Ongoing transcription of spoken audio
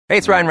Hey,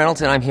 it's Ryan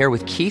Reynolds, and I'm here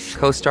with Keith,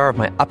 co-star of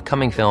my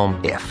upcoming film,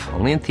 If,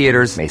 only in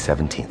theaters May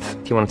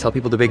 17th. Do you want to tell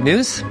people the big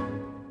news?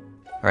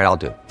 All right, I'll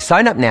do it.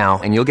 Sign up now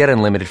and you'll get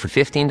unlimited for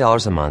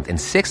 $15 a month and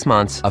 6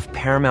 months of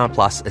Paramount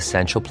Plus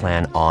Essential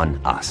Plan on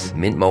us.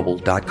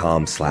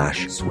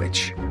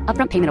 MintMobile.com/switch.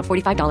 Upfront payment of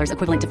 $45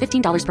 equivalent to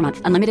 $15 per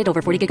month. Unlimited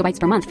over 40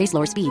 gigabytes per month. Face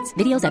lower speeds.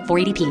 Videos at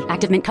 480p.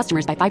 Active Mint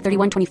customers by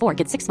 531.24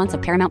 get 6 months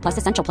of Paramount Plus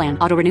Essential Plan.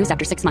 Auto renews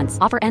after 6 months.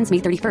 Offer ends May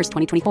 31st,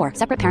 2024.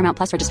 Separate Paramount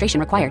Plus registration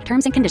required.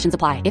 Terms and conditions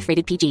apply if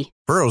rated PG.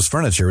 Burrow's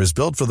furniture is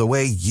built for the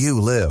way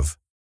you live.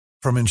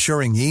 From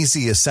ensuring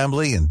easy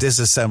assembly and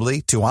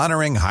disassembly to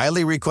honoring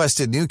highly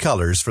requested new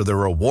colors for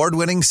their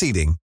award-winning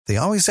seating, they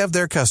always have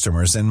their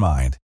customers in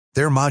mind.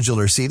 Their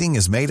modular seating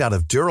is made out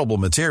of durable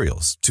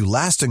materials to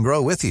last and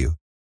grow with you.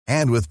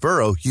 And with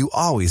Burrow, you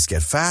always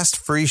get fast,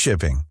 free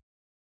shipping.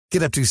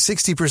 Get up to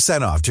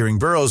 60% off during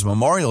Burrow's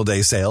Memorial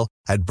Day sale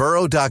at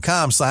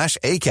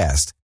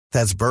burrow.com/ACAST.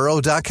 That's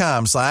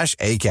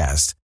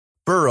burrow.com/ACAST.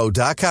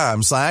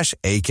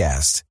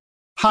 burrow.com/ACAST.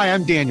 Hi,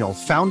 I'm Daniel,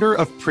 founder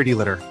of Pretty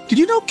Litter. Did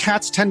you know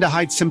cats tend to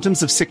hide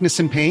symptoms of sickness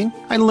and pain?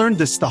 I learned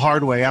this the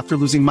hard way after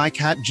losing my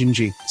cat,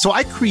 Gingy. So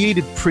I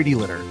created Pretty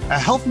Litter, a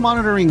health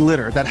monitoring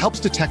litter that helps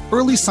detect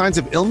early signs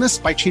of illness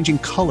by changing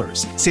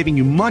colors, saving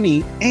you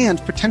money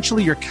and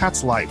potentially your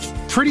cat's life.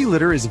 Pretty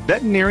Litter is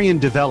veterinarian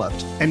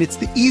developed, and it's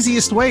the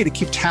easiest way to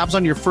keep tabs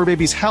on your fur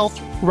baby's health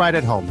right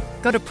at home.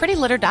 Go to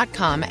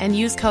prettylitter.com and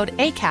use code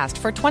ACAST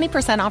for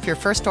 20% off your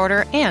first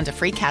order and a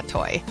free cat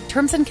toy.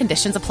 Terms and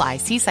conditions apply.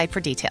 See site for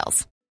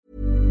details.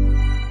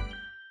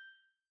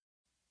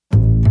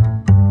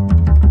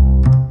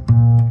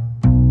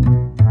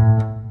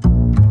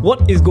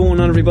 What is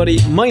going on, everybody?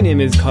 My name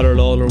is Conor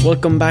Lawler.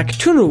 Welcome back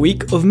to another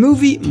week of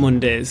Movie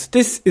Mondays.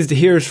 This is the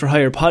Heroes for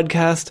Hire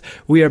podcast.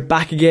 We are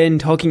back again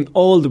talking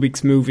all the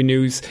week's movie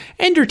news,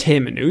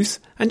 entertainment news,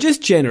 and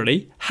just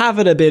generally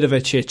having a bit of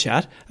a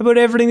chit-chat about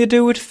everything to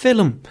do with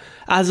film.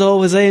 As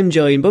always, I am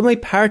joined by my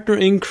partner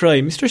in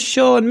crime, Mr.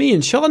 Sean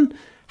Meehan. Sean,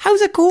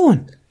 how's it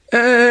going?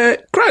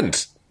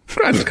 Grand,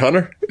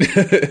 Conor.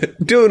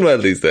 Doing well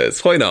these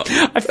days. Why not?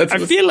 I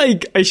feel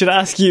like I should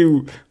ask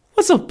you,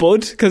 what's up,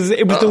 bud? Because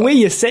it was the way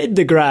you said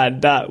the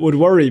grand that would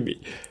worry me.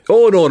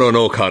 Oh,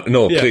 no, Con.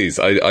 No, yeah. Please.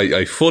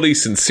 I fully,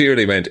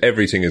 sincerely meant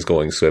everything is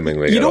going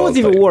swimmingly. You know what's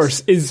even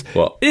worse is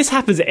this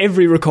happens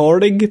every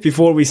recording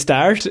before we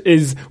start,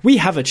 is we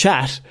have a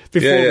chat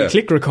before we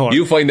click record.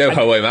 You find out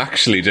how I'm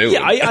actually doing.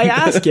 Yeah, I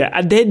ask you,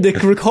 and then the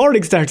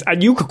recording starts,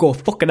 and you could go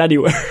fucking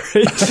anywhere.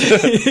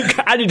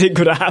 Anything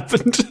could have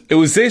happened. It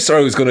was this, or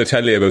I was going to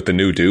tell you about the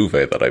new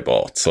duvet that I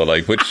bought. So,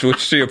 like, which do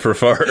you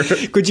prefer?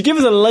 Could you give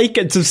us a like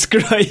and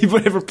subscribe,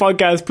 whatever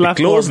podcast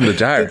platform? It glows in the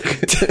dark.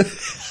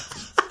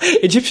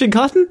 Egyptian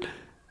cotton?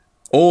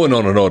 Oh,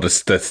 no.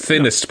 The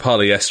thinnest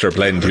polyester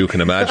blend you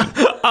can imagine.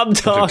 I'm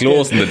talking. It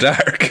glows in the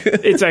dark.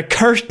 It's a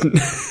curtain.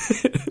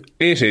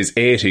 It is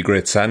 80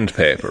 grit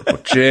sandpaper,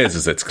 but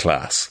Jesus, it's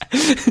class.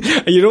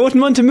 You don't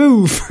want to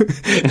move.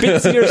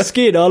 Bits of your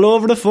skin all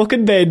over the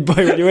fucking bed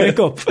by when you wake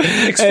up.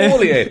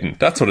 Exfoliating,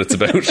 that's what it's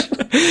about.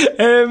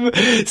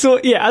 So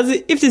yeah,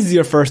 if this is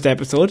your first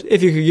episode,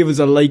 if you could give us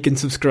a like and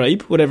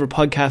subscribe, whatever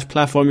podcast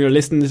platform you're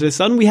listening to this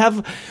on, we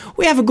have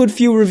a good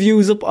few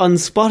reviews up on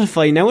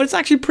Spotify now, and it's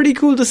actually pretty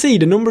cool to see.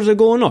 The numbers are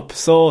going up,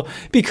 so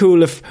it'd be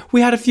cool if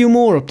we had a few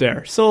more up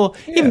there. So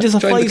even just a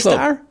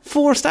 5-star,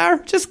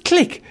 4-star, just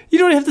click. You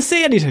don't have to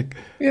say anything.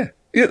 Yeah.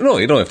 No,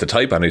 you don't have to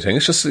type anything.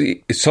 It's just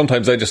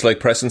sometimes I just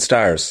like pressing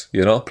stars.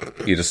 You know,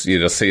 you just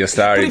see a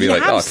star, but you'd be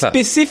like, "Oh,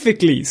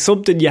 specifically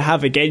something you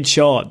have against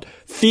Sean,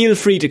 feel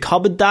free to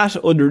comment that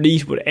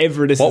underneath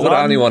whatever this is." What would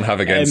anyone have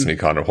against me,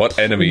 Conor? What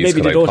enemies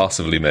could I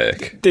possibly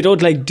make? They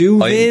don't like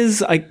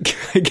duvets.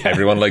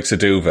 Everyone likes a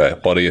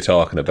duvet. What are you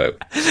talking about?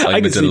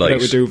 I'm a delight.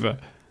 With duvet.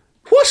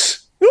 What?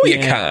 No, you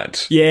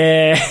can't.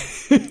 Yeah.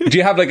 Do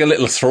you have like a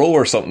little throw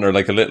or something, or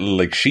like a little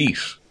like sheet,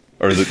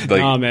 or is it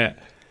like? Oh, mate.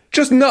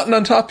 Just nothing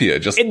on top of you.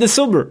 Just in the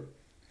summer.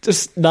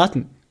 Just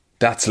nothing.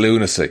 That's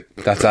lunacy.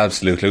 That's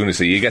absolute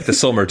lunacy. You get the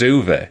summer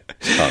duvet,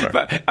 Conor.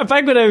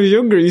 Back when I was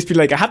younger, I used to be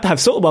like, I have to have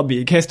something on me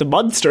in case the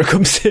monster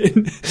comes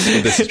in.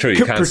 Well, this is true.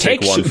 You can't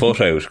stick one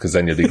foot out because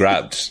then you'll be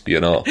grabbed,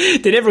 you know.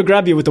 They never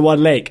grab you with the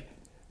one leg.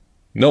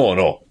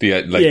 No.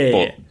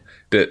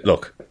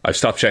 Look, I've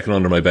stopped checking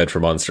under my bed for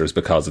monsters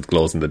because it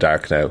glows in the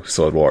dark now,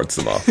 so it wards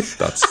them off.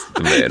 That's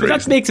the main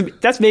reason.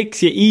 That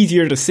makes you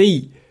easier to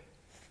see.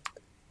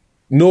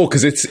 No,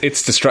 because it's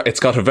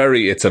a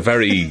very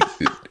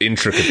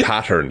intricate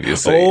pattern, you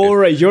see. Oh,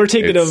 right, you're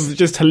thinking of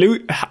just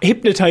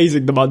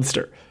hypnotising the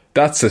monster.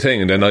 That's the thing,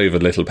 and then I have a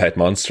little pet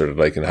monster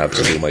that I can have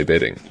to do my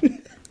bidding.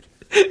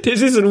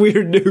 This isn't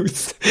weird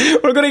news.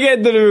 We're going to get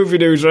into the movie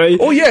news, right?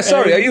 Oh yeah,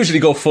 sorry. I usually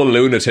go full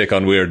lunatic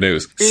on weird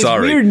news.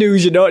 Sorry. Weird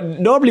news, you know.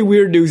 Normally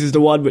weird news is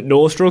the one with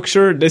no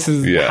structure. This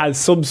has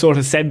some sort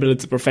of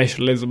semblance of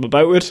professionalism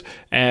about it.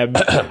 I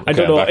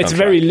don't know. It's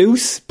very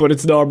loose, but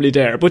it's normally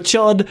there. But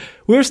Sean,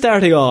 we're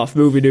starting off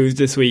movie news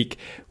this week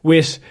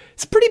with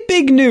some pretty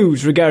big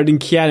news regarding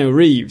Keanu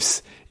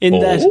Reeves. In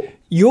that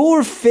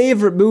your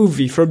favourite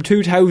movie from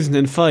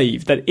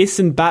 2005 that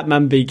isn't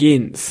Batman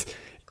Begins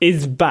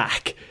is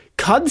back.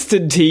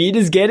 Constantine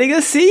is getting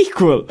a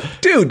sequel.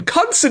 Dude,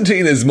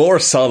 Constantine is more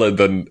solid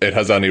than it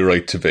has any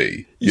right to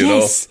be. You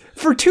know?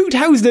 For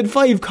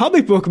 2005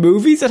 comic book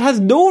movies, it has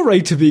no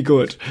right to be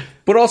good.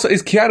 But also,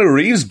 is Keanu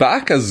Reeves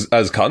back as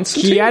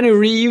Constantine? Keanu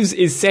Reeves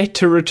is set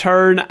to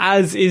return,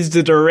 as is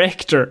the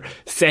director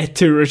set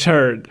to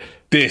return.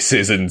 This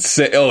is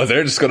insane. Oh,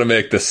 they're just going to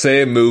make the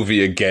same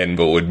movie again,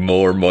 but with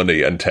more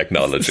money and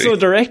technology. So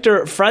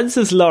director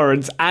Francis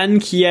Lawrence and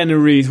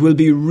Keanu Reeves will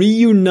be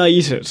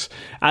reunited,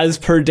 as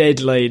per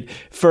deadline,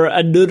 for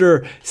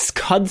another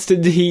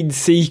Constantine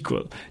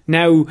sequel.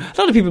 Now, a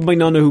lot of people might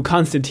not know who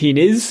Constantine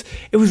is.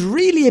 It was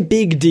really a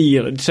big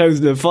deal in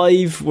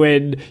 2005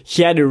 when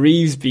Keanu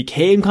Reeves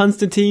became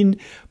Constantine,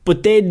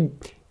 but then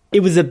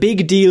it was a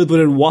big deal,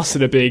 but it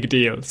wasn't a big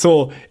deal.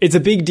 So it's a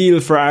big deal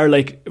for our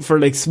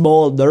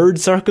small nerd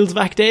circles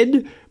back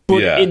then.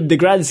 But in the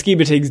grand scheme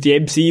of things, the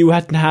MCU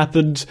hadn't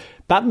happened.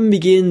 Batman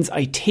Begins,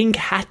 I think,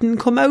 hadn't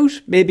come out.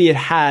 Maybe it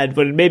had,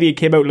 but maybe it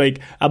came out like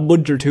a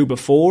month or two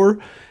before.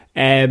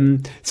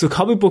 So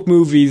comic book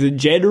movies in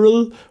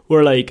general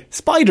were like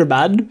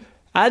Spider-Man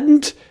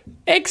and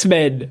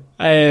X-Men.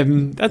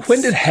 When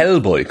did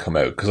Hellboy come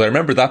out? Because I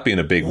remember that being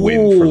a big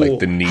win for like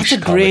the niche.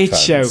 That's a great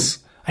fans. shout.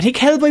 I think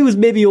Hellboy was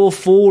maybe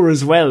 2004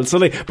 as well. So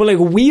but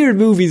weird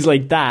movies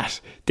like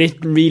that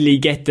didn't really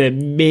get the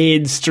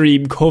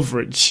mainstream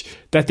coverage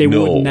that they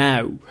would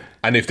now.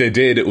 And if they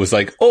did, it was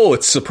like, oh,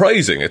 it's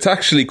surprising. It's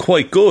actually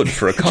quite good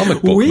for a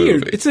comic book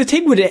Weird. movie. It's the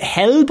thing with it.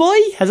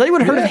 Hellboy? Has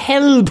anyone heard of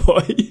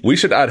Hellboy? We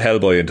should add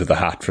Hellboy into the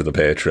hat for the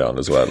Patreon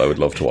as well. I would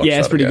love to watch that. Yeah,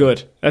 it's pretty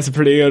good. That's a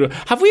pretty good one.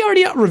 Have we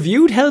already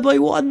reviewed Hellboy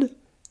 1?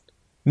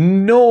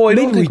 No, I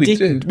don't think we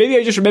did. Maybe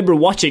I just remember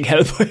watching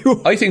Hellboy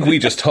 1. I think we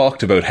just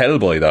talked about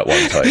Hellboy that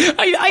one time.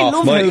 I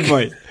love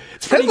Hellboy.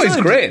 Hellboy's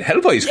great.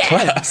 Hellboy's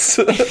class.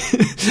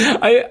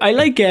 I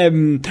like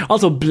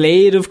also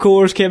Blade, of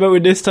course, came out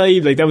in this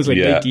time. Like that was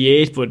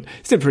 98, but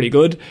still pretty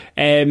good.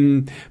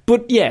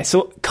 But yeah,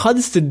 so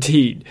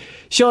Constantine.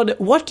 Sean,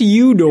 what do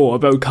you know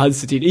about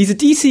Constantine? He's a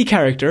DC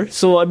character,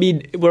 so I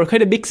mean we're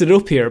kind of mixing it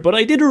up here, but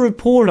I did a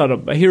report on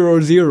him, a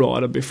Hero Zero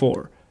on him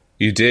before.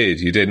 You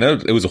did. Now,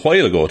 it was a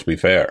while ago, to be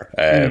fair.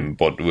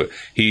 But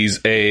he's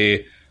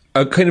a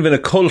kind of an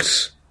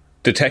occult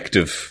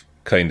detective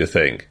kind of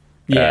thing.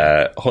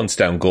 Yeah. Hunts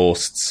down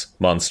ghosts,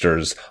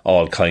 monsters,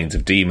 all kinds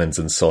of demons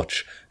and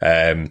such.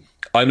 I'm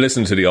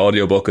listening to the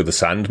audiobook of The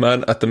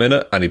Sandman at the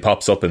minute, and he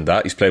pops up in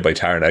that. He's played by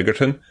Taron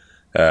Egerton.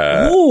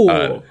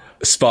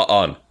 Spot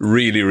on.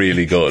 Really,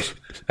 really good.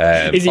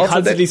 Is he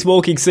constantly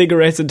smoking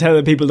cigarettes and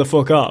telling people to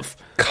fuck off?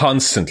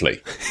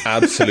 Constantly.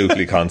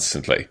 Absolutely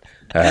constantly.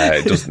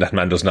 That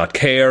man does not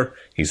care.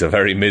 He's a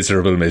very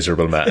miserable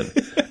man.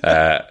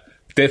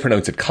 They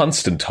pronounce it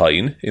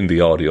Constantine in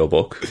the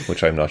audiobook,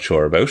 which I'm not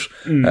sure about.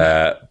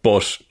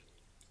 But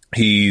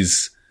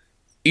he's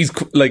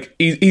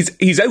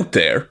out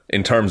there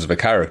in terms of a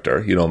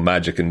character, you know,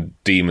 magic and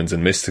demons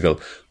and mystical,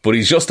 but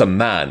he's just a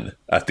man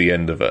at the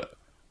end of it.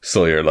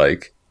 So you're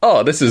like,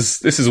 oh, this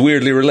is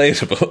weirdly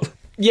relatable.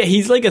 Yeah,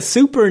 he's like a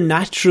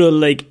supernatural,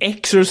 like,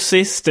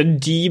 exorcist and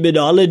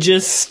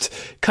demonologist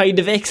kind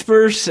of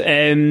expert.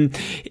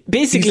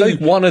 Basically, he's like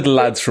one of the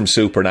lads from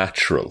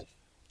Supernatural.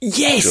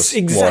 Yes, just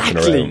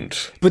exactly.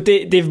 But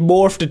they've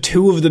morphed the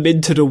two of them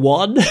into the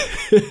one.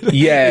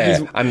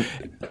 Yeah, and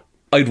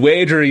I'd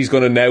wager he's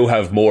going to now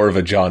have more of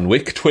a John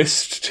Wick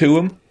twist to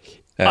him.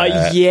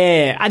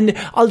 Yeah, and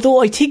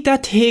although I think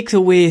that takes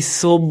away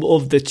some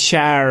of the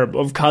charm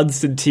of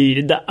Constantine,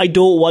 and that I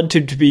don't want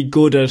him to be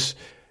good at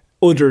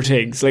other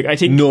things. Like, I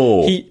think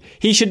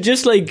he should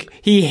just, like,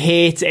 he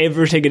hates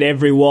everything and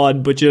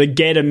everyone, but you like,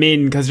 get him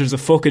in because there's a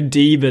fucking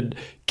demon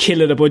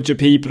killing a bunch of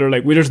people, or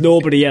like, well, there's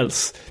nobody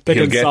else that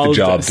He'll can get solve the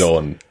job this.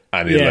 done.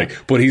 And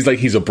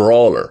he's a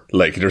brawler.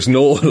 Like, there's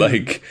no,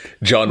 like,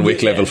 John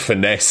Wick level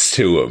finesse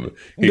to him.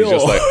 He's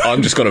just like,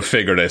 I'm just going to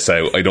figure this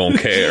out. I don't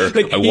care.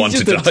 Like, I want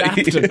to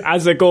die.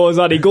 As it goes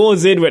on, he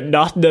goes in with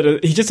nothing.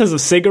 He just has a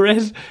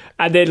cigarette,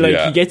 and then, like,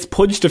 he gets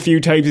punched a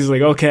few times. He's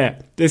like, okay,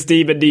 this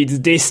demon needs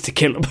this to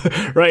kill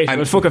him. Right,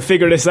 I'll fucking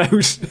figure this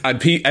out.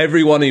 And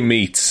everyone he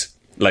meets,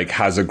 like,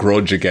 has a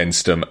grudge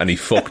against him, and he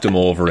fucked him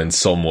over in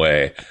some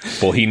way,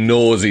 but he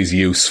knows he's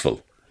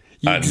useful.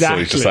 And so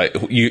he's just like,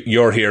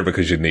 you're here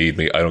because you need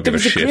me. I don't give a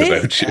shit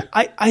about you.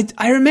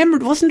 I remember,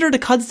 wasn't there the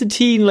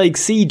Constantine, like,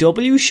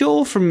 CW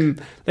show from,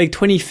 like,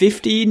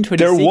 2015, 2016?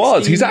 There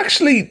was. He's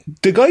actually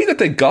the guy that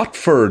they got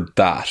for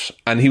that.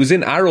 And he was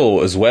in Arrow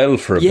as well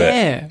for a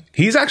bit.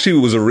 He's actually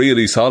was a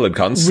really solid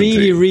Constantine.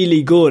 Really,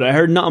 really good. I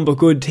heard nothing but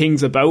good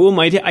things about him.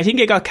 I think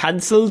it got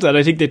cancelled, and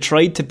I think they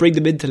tried to bring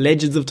them into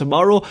Legends of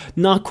Tomorrow.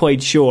 Not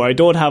quite sure. I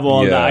don't have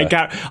all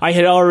that. I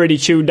had already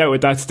tuned out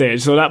at that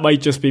stage, so that might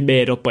just be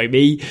made up by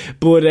me.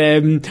 But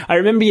I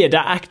remember,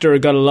 that actor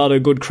got a lot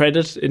of good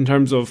credit in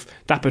terms of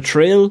that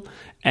portrayal.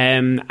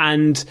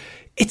 And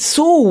it's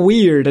so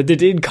weird that they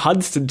did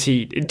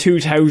Constantine in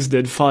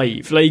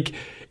 2005. Like,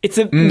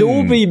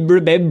 nobody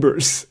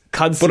remembers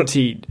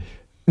Constantine.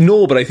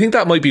 But I think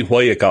that might be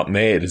why it got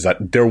made, is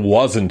that there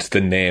wasn't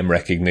the name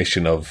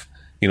recognition of,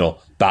 you know,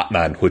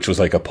 Batman, which was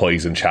like a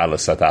poison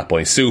chalice at that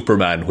point.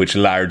 Superman, which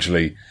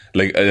largely,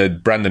 like,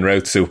 Brandon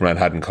Routh's Superman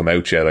hadn't come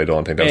out yet, I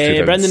don't think. That was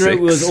 2006. Brandon Routh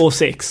was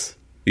 2006.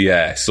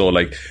 Yeah, so,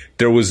 like,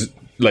 there was,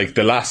 like,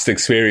 the last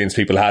experience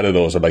people had of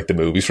those are, like, the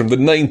movies from the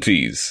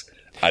 90s.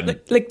 And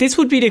like this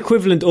would be the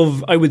equivalent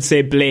of, I would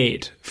say,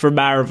 Blade for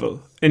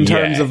Marvel. In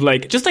terms of,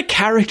 like, just a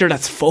character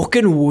that's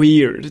fucking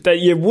weird, that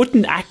you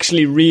wouldn't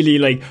actually really,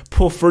 like,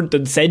 put front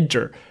and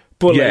centre.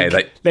 But,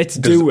 like, let's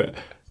do it.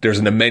 There's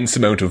an immense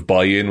amount of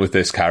buy-in with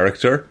this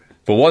character.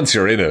 But once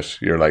you're in it,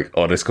 you're like,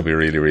 oh, this could be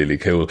really, really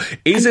cool.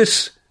 Is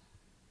it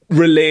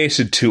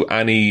related to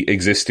any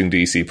existing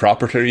DC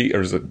property,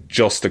 or is it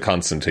just a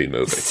Constantine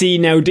movie? See,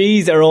 now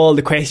these are all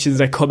the questions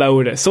that come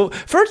out of it. So,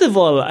 first of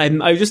all,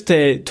 I just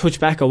to touch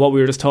back on what we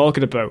were just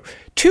talking about.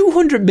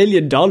 $200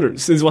 million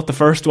is what the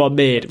first one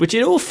made, which,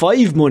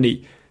 5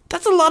 money.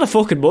 That's a lot of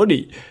fucking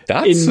money.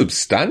 That's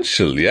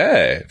substantial,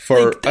 yeah.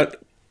 For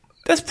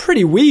that's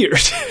pretty weird.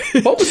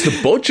 What was the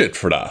budget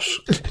for that?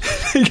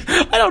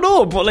 I don't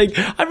know, but, like,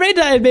 I read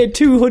that it made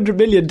 $200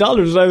 million,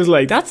 and I was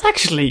like, that's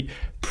actually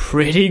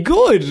pretty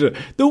good.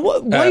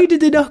 Why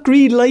did they not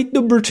green light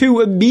number 2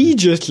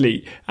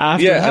 immediately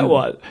after that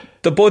one?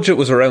 The budget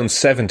was around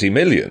 70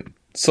 million.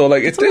 So,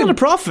 like, it's a lot of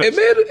profit.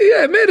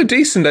 It made a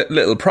decent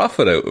little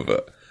profit out of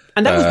it.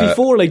 And that was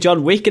before, like,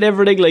 John Wick and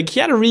everything. Like,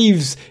 Keanu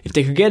Reeves, if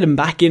they could get him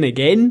back in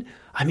again,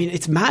 I mean,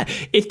 it's mad.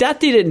 If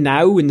that did it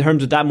now in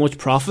terms of that much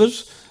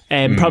profit,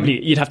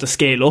 probably you'd have to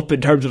scale up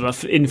in terms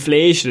of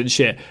inflation and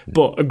shit.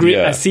 But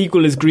a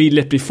sequel is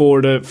greenlit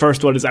before the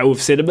first one is out of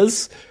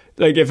cinemas.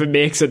 Like, if it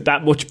makes it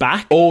that much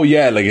back. Oh,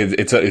 yeah, like,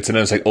 it's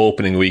announced, like,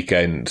 opening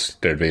weekend,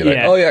 there'd be like,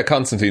 oh, yeah,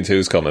 Constantine 2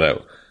 is coming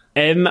out.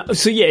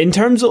 So, yeah, in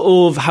terms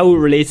of how it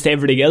relates to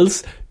everything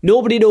else,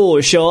 nobody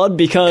knows, Sean,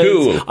 because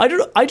cool. I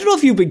don't know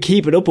if you've been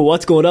keeping up with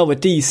what's going on with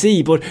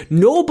DC, but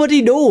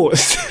nobody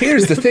knows.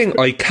 Here's the thing,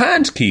 I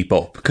can't keep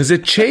up, because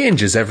it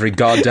changes every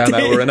goddamn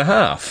hour and a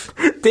half.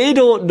 They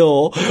don't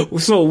know,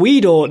 so we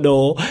don't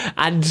know.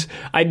 And,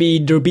 I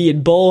mean, they're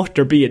being bought,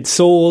 they're being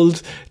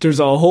sold.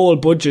 There's a whole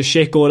bunch of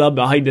shit going on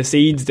behind the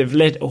scenes. They've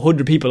let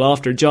 100 people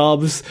off their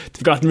jobs.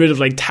 They've gotten rid of,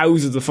 like,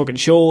 thousands of fucking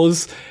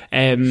shows.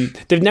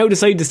 They've now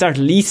decided to start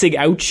leasing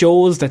out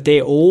shows that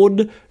they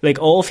own, like,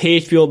 off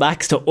HBO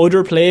Max to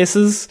other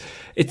places.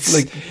 It's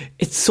like,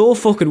 it's so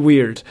fucking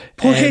weird.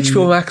 Put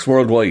HBO Max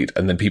worldwide,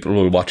 and then people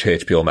will watch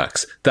HBO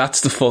Max.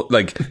 That's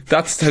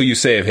that's how you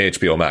save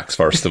HBO Max,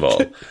 first of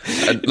all.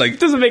 And, like, it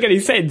doesn't make any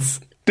sense.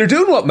 They're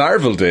doing what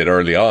Marvel did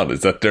early on,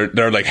 is that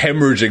they're like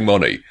hemorrhaging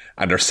money,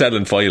 and they're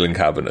selling filing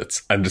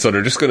cabinets, and so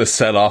they're just going to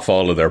sell off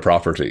all of their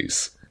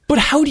properties. But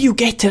how do you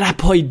get to that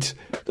point?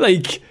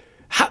 Like,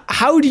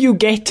 how do you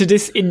get to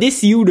this in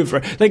this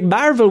universe? Like,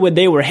 Marvel, when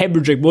they were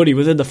hemorrhaging money,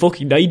 was in the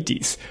fucking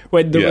 90s,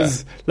 when there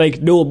was,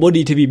 like, no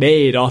money to be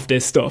made off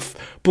this stuff.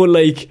 But,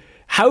 like,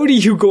 how do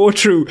you go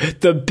through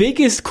the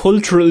biggest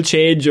cultural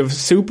change of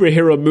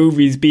superhero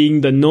movies being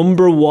the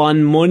number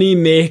one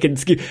money-making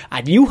scheme,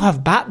 and you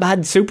have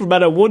Batman,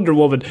 Superman and Wonder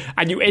Woman,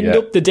 and you end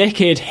up the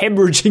decade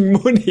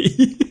hemorrhaging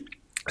money?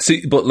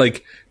 See, but,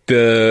 like,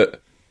 the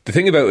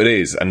thing about it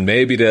is, and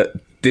maybe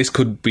this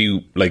could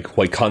be, like,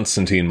 why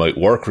Constantine might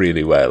work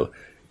really well,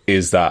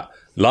 is that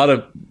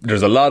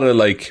there's a lot of,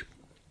 like,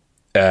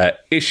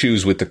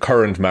 issues with the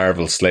current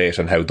Marvel slate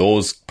and how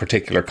those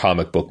particular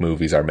comic book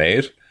movies are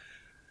made.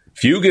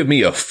 If you give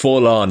me a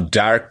full-on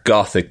dark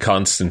gothic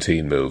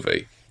Constantine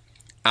movie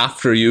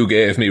after you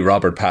gave me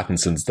Robert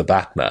Pattinson's The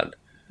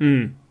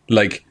Batman,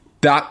 like,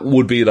 that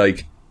would be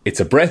like, it's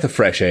a breath of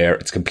fresh air,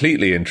 it's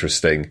completely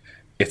interesting,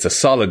 it's a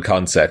solid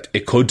concept,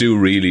 it could do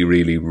really,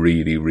 really,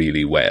 really,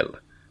 really well.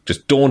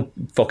 Just don't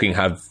fucking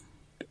have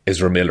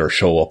Ezra Miller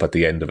show up at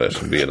the end of it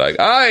and be like,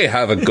 I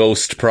have a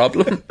ghost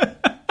problem.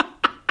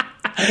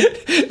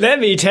 Let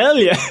me tell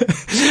you,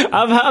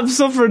 I'm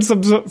suffering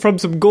from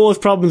some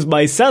ghost problems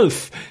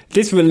myself.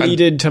 This will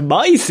lead into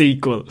my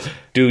sequel.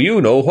 Do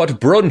you know what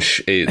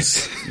brunch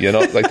is? You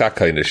know, like that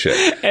kind of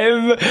shit.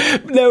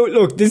 Now,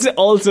 look, this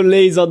also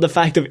lays on the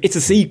fact of it's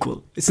a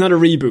sequel. It's not a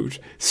reboot.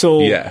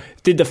 So,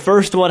 did the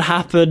first one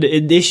happen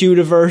in this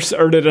universe,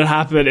 or did it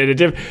happen in a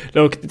different...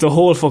 Look, it's a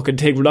whole fucking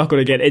thing. We're not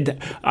going to get into...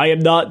 I am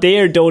not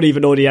there, don't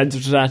even know the answer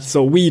to that,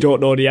 so we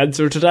don't know the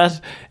answer to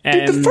that.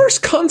 Did the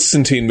first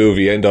Constantine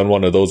movie end on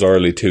one of those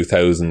early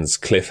 2000s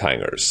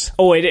cliffhangers?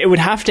 Oh, it would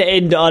have to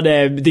end on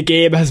The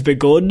Game Has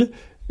Begun.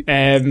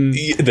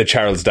 The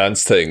Charles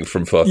Dance thing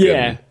from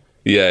fucking...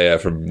 Yeah,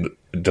 from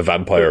the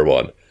vampire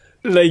one.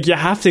 Like, you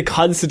have to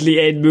constantly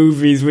end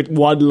movies with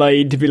one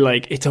line to be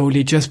like, it's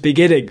only just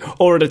beginning.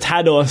 Or the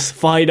Thanos,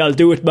 fine, I'll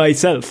do it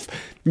myself.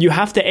 You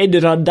have to end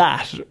it on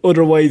that,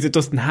 otherwise it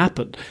doesn't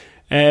happen.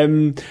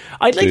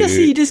 I'd like to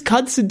see this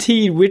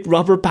Constantine with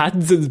Robert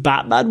Pattinson's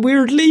Batman,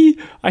 weirdly.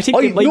 I think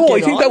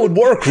that would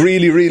work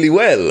really, really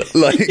well.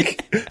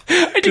 Like,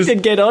 I think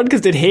they'd get on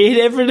because they'd hate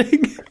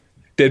everything.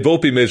 They'd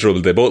both be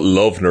miserable. They both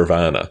love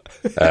Nirvana.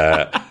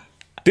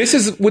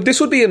 This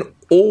would be an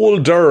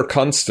older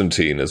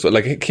Constantine as well.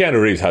 Like,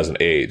 Keanu Reeves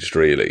hasn't aged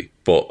really,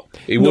 but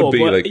it would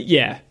be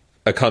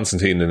a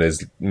Constantine in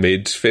his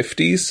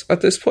mid-50s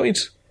at this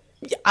point.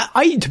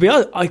 To be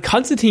honest,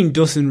 Constantine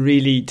doesn't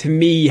really, to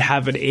me,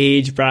 have an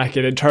age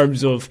bracket in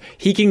terms of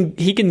he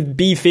can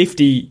be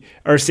 50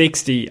 or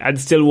 60 and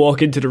still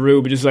walk into the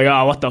room and just like,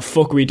 what the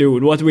fuck are we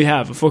doing? What do we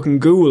have? A fucking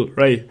ghoul,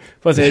 right?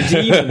 What's a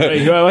demon,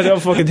 right? What the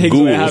fucking things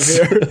do we have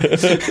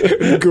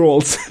here?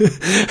 Ghouls.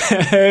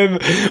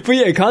 But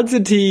yeah,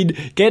 Constantine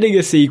getting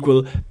a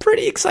sequel,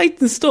 pretty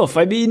exciting stuff.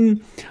 I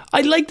mean,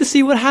 I'd like to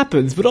see what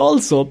happens, but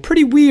also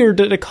pretty weird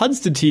that a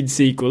Constantine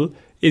sequel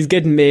is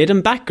getting made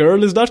and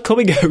Batgirl is not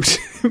coming out.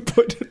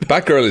 But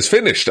Batgirl is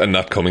finished and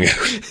not coming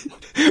out.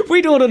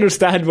 We don't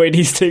understand why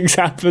these things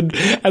happen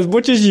as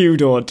much as you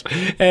don't.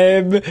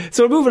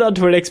 So we're moving on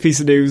to our next piece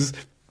of news.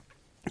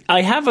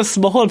 I have a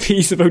small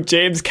piece about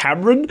James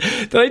Cameron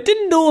that I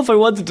didn't know if I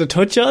wanted to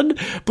touch on,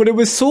 but it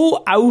was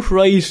so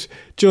outright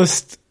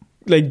just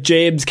like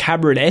James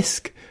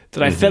Cameron-esque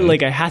that I felt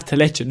like I had to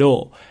let you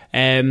know.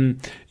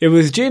 It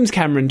was James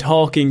Cameron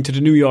talking to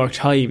the New York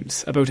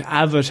Times about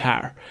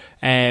Avatar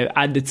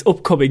and its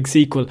upcoming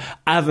sequel,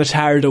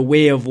 Avatar: The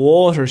Way of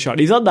Water. Shot.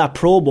 He's on that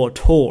promo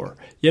tour.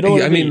 You know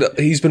what I mean?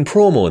 He's been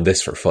promoing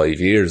this for 5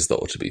 years,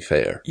 though, to be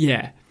fair.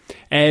 Yeah.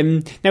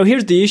 Now,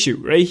 here's the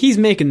issue, right? He's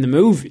making the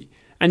movie.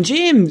 And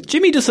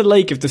Jimmy doesn't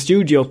like if the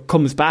studio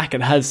comes back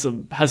and has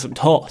some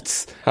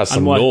thoughts. Has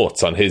some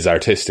notes on his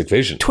artistic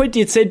vision.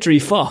 20th Century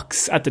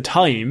Fox at the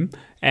time,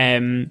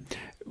 or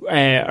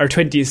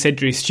 20th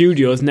Century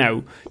Studios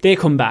now, they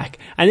come back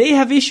and they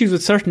have issues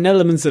with certain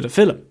elements of the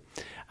film.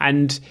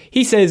 And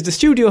he says the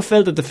studio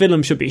felt that the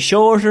film should be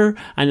shorter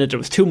and that there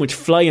was too much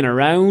flying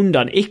around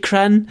on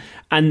Ikran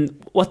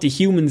and what the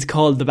humans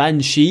called the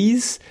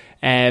Banshees.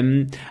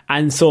 And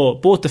so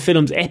both the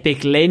film's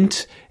epic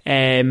length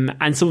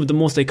and some of the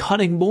most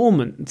iconic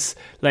moments,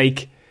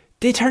 like,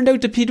 they turned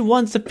out to be the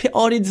ones the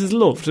audiences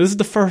loved. This is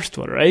the first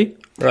one, right?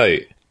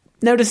 Right.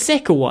 Now the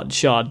second one,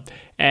 Sean.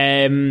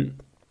 The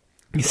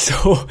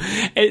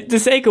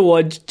second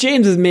one,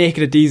 James is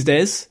making it these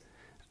days.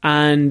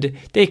 And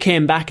they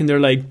came back and they're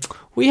like,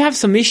 we have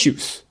some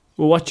issues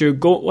with what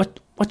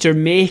you're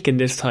making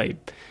this time.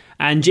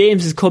 And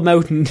James has come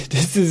out and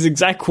this is his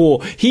exact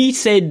quote. He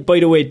said, by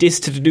the way,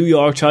 this to the New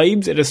York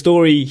Times in a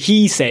story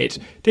he said.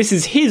 This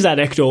is his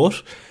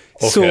anecdote.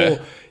 Okay. So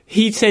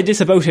he said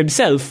this about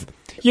himself.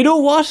 You know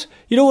what?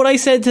 You know what I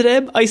said to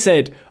them? I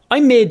said, I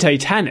made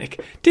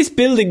Titanic. This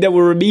building that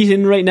we're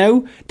meeting right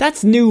now,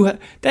 this new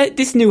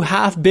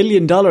 $500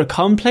 million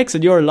complex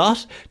in your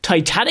lot,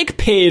 Titanic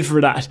paid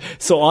for that,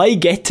 so I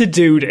get to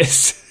do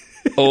this.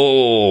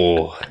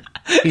 Oh,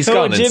 he's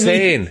gone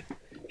insane.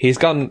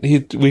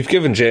 We've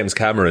given James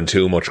Cameron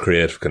too much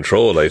creative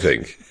control, I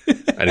think,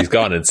 and he's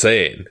gone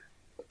insane.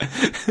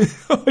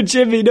 Oh,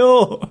 Jimmy,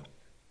 no.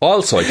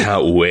 Also, I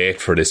can't wait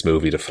for this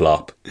movie to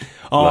flop.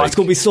 Oh, it's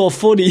going to be so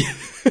funny.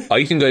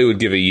 I think I would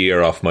give a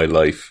year off my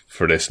life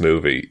for this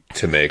movie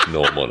to make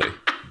no money.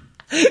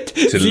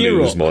 To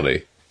Zero. Lose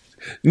money.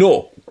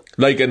 No,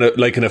 like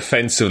an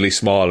offensively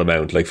small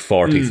amount, like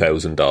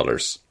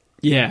 $40,000.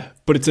 Yeah,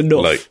 but it's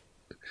enough. Like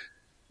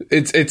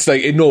it's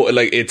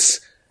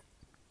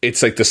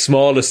like the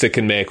smallest it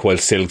can make while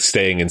still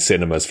staying in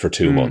cinemas for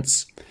 2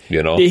 months.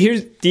 You know.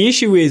 The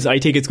issue is, I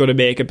think it's going to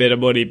make a bit of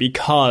money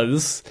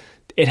because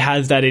it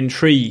has that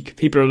intrigue.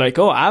 People are like,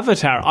 oh,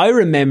 Avatar, I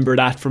remember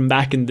that from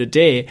back in the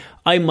day.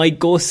 I might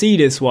go see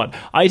this one.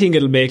 I think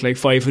it'll make like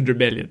 500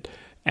 million.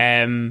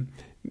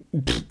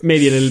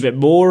 Maybe a little bit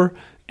more.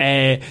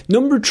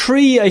 Number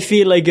 3, I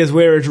feel like, is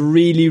where it's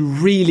really,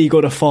 really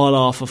going to fall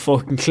off a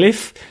fucking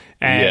cliff.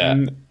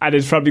 And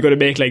it's probably going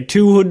to make like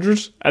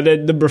 200. And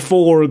then number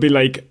 4 will be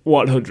like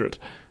 100.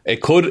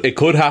 It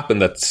could happen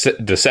that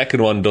the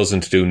second one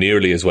doesn't do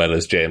nearly as well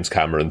as James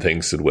Cameron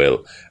thinks it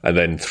will, and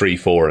then 3,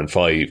 4 and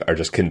 5 are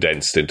just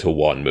condensed into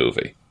one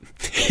movie.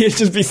 He'll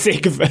just be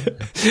sick of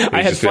it.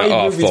 I had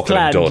 5 movies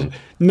planned. Done.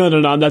 No,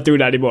 I'm not doing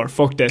that anymore.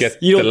 Fuck this.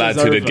 Get the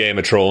lads who did Game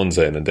of Thrones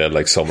in and they'll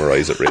like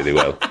summarise it really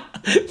well.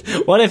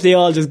 What if they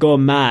all just go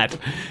mad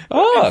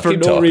for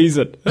no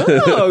reason?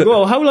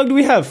 Well, how long do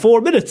we have? 4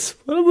 minutes.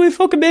 Well, we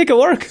fucking make it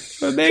work.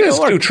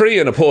 Just do 3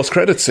 in a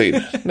post-credit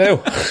scene.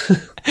 Now,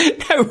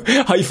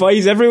 high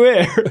fives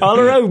everywhere, all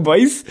around,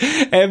 boys.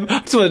 I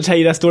just want to tell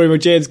you that story about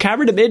James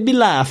Cameron. It made me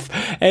laugh.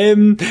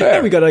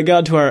 Now we got to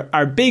go to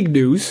our big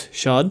news,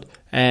 Sean.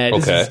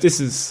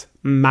 This is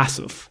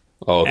massive.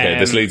 Okay,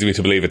 this leads me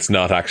to believe it's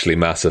not actually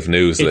massive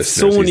news,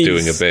 listeners. He's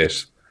doing a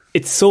bit.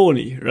 It's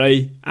Sony,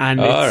 right?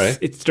 And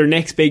it's their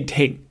next big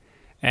thing.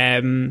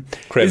 Kraven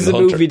this is a the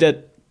Hunter. movie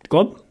that... Go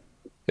on.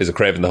 Is it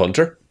Kraven the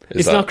Hunter?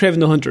 It's not Kraven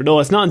the Hunter.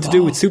 No, it's nothing to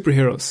do with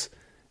superheroes.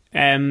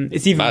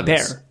 It's even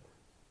better.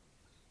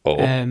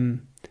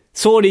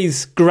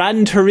 Sony's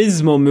Gran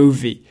Turismo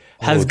movie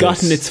has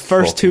gotten its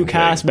first 2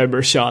 cast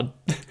members, Sean.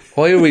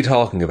 Why are we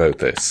talking about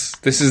this?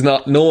 This is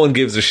not... No one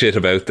gives a shit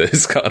about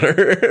this,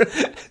 Connor.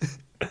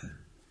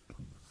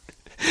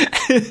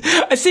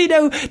 See,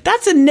 now,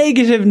 that's a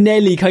negative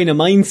Nelly kind of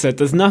mindset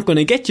that's not going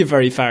to get you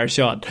very far,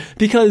 Sean.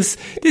 Because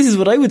this is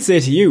what I would say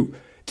to you.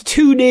 The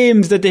 2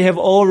 names that they have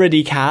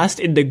already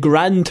cast in the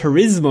Gran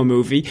Turismo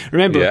movie.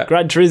 Remember,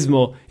 Gran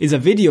Turismo is a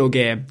video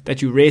game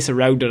that you race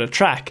around on a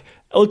track.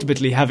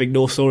 ultimately having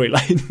no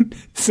storyline.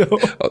 So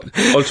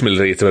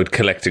ultimately, it's about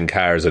collecting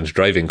cars and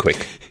driving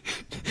quick.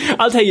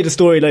 I'll tell you the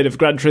storyline of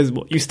Gran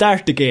Turismo. You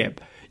start the game,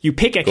 you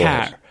pick a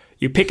car,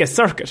 you pick a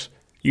circuit,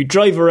 you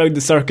drive around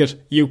the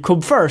circuit, you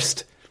come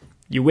first,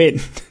 you win.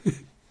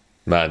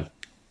 Man,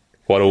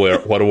 what a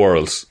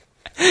world.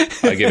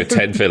 I give it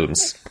 10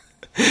 films.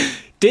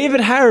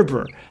 David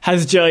Harbour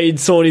has joined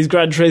Sony's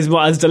Gran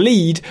Turismo as the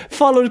lead,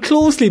 followed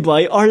closely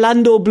by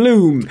Orlando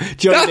Bloom.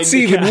 That's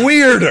even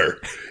weirder.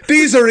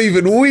 These are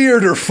even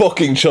weirder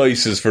fucking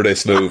choices for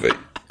this movie.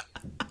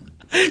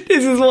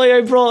 This is why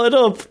I brought it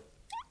up.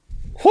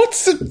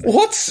 What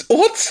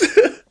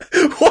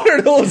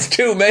are those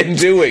two men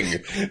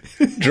doing?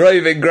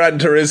 Driving Gran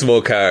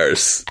Turismo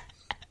cars.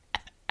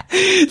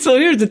 So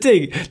here's the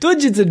thing.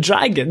 Dungeons and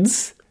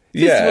Dragons.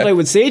 This is what I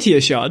would say to you,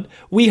 Sean.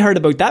 We heard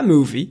about that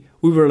movie.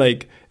 We were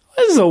like,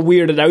 this is a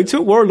weird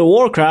announcement. World of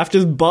Warcraft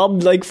just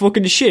bombed like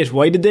fucking shit.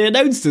 Why did they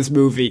announce this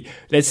movie?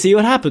 Let's see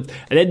what happens.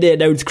 And then they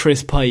announced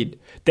Chris Pine.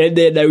 Then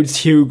they announced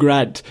Hugh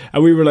Grant.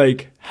 And we were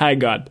like,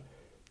 hang on.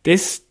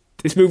 This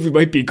movie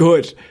might be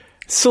good.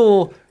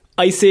 So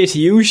I say to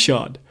you,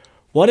 Sean,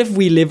 what if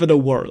we live in a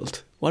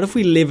world? What if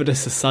we live in a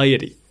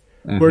society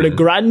where the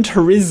Gran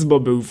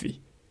Turismo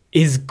movie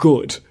is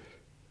good?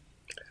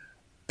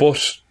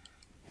 But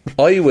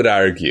I would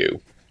argue,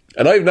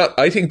 and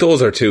I think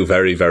those are two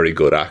very, very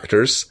good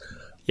actors.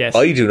 Yes.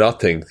 I do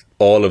not think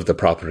all of the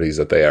properties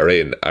that they are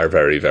in are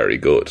very, very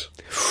good.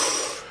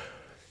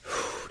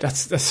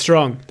 That's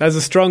strong. That's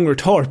a strong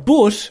retort.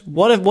 But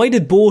why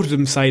did both of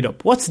them sign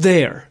up? What's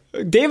there?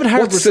 David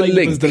Harbour signed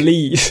up as the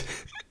lead.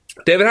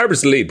 David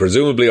Harbour's the lead.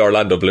 Presumably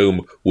Orlando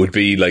Bloom would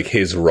be like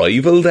his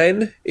rival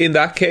then in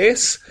that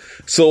case.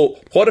 So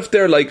what if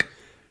they're like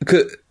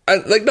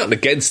not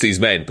against these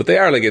men, but they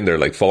are like in their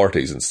like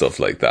 40s and stuff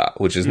like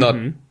that, which is not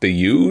the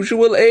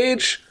usual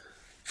age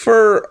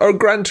for a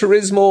Gran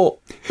Turismo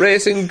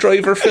racing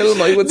driver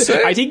film, I would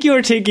say. I think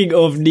you're thinking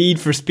of Need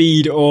for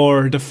Speed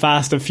or the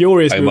Fast and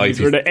Furious movies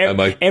where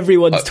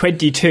everyone's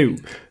 22.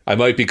 I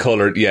might be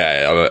coloured,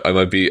 I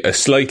might be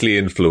slightly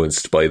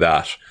influenced by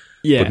that.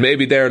 Yeah. But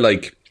maybe they're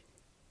like,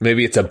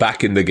 maybe it's a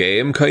back in the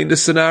game kind of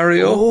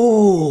scenario.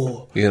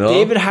 Oh, you know?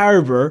 David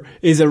Harbour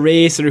is a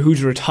racer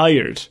who's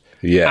retired.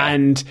 Yeah.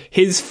 And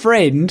his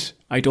friend,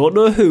 I don't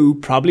know who,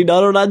 probably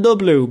not Orlando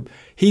Bloom,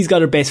 he's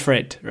got a best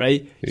friend,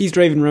 right? He's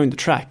driving around the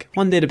track.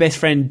 One day the best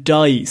friend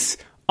dies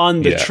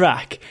on the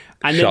track.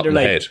 And shot then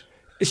they're like,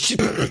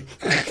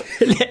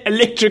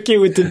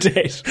 electrocuted to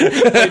death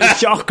by the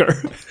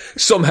shocker.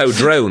 Somehow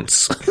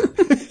drowns.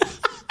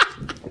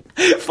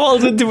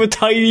 Falls into a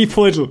tiny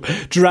puddle,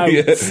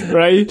 drowns,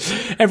 right?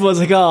 Everyone's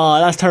like, oh,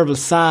 that's terrible,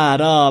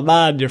 sad. Oh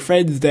man, your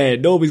friend's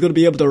dead. Nobody's going to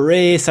be able to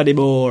race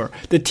anymore.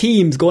 The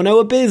team's going out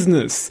of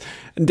business.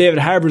 And David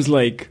Harbour's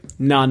like,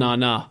 nah,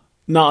 not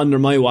under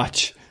my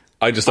watch.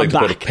 I just like to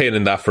put a pin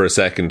in that for a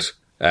second.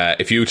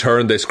 If you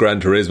turn this Gran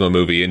Turismo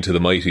movie into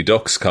the Mighty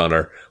Ducks,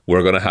 Connor,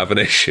 we're going to have an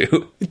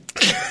issue.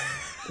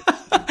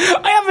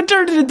 I haven't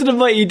turned it into the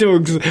Mighty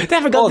Ducks. They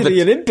haven't got to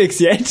the Olympics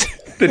yet.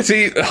 The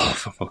team,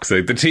 for fuck's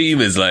sake, the team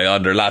is like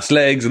on their last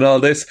legs and all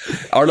this.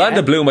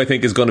 Orlando Bloom, I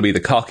think, is going to be the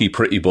cocky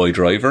pretty boy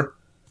driver.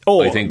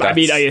 Oh, I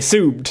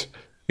assumed.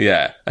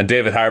 Yeah, and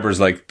David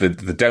Harbour's like the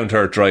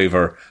down-to-earth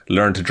driver,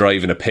 learned to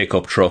drive in a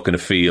pickup truck in a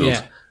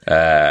field.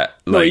 Yeah.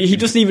 He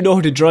doesn't even know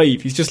how to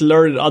drive. He's just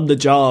learning on the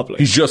job. Like.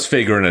 He's just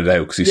figuring it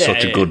out because he's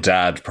such a good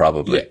dad,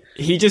 probably. Yeah.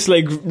 He just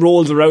like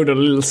rolls around on a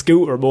little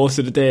scooter most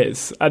of the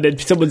days, and then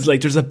someone's like,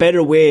 "There's a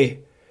better way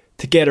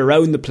to get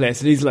around the place,"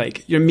 and he's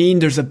like, "You mean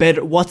there's a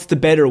better? What's the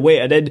better way?"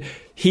 And then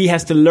he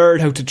has to learn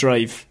how to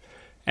drive,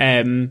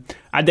 and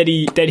then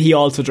he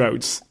also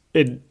drowns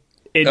in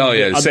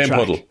same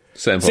puddle.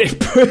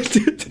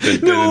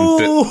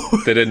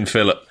 They didn't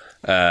fill it.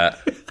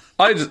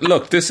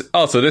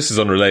 This is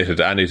unrelated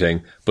to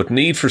anything, but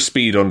Need for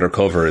Speed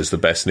Undercover is the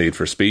best Need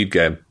for Speed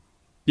game.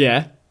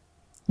 Yeah.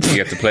 You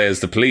get to play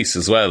as the police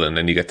as well, and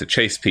then you get to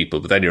chase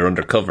people, but then you're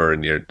undercover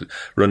and you're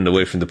running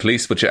away from the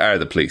police, but you are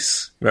the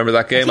police. Remember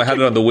that game? I had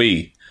it on the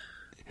Wii.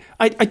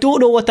 I don't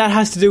know what that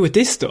has to do with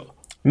this, though.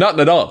 Nothing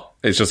at all.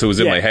 It's just it was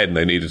in my head and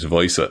I needed to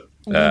voice it.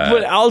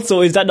 But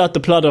also, is that not the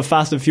plot of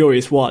Fast and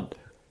Furious 1?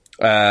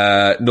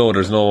 No,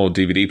 there's no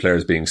DVD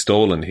players being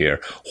stolen here.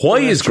 Why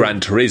is Gran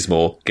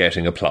Turismo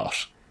getting a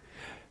plot?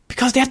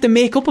 Because they have to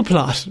make up a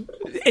plot.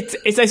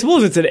 I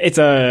suppose it's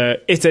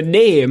a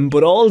name,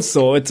 but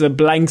also it's a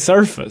blank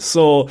surface.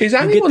 So you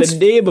get the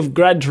name of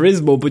Gran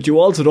Turismo, but you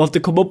also don't have to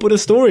come up with a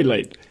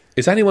storyline.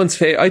 Is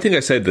anyone's I think I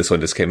said this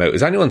when this came out.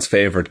 Is anyone's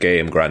favourite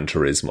game Gran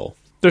Turismo?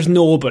 There's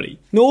nobody.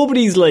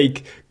 Nobody's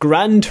like,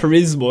 Gran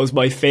Turismo is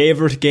my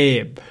favourite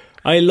game.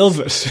 I love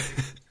it.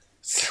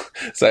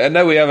 So and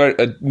now we have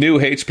a new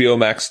HBO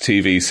Max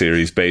TV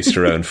series based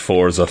around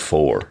Forza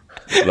 4.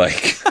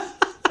 Like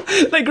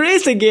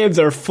racing games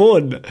are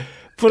fun,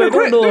 but I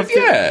don't know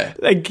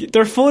if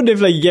they're fun if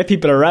like you get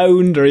people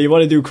around or you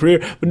want to do career.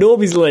 But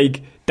nobody's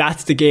like,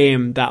 that's the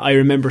game that I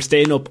remember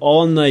staying up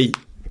all night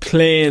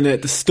playing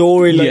it. The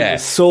storyline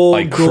was so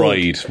good. I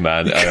cried,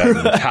 man. I had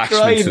an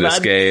attachment to this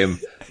game.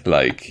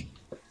 Like,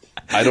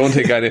 I don't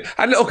think any.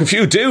 And look, if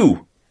you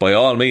do, by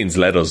all means,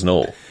 let us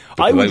know.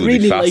 I would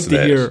really like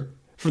to hear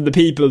from the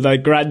people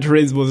that Gran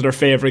Turismo is their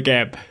favourite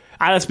game.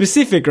 And a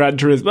specific Gran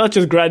Turismo, not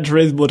just Gran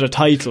Turismo, the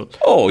title.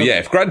 Oh, yeah,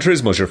 if Gran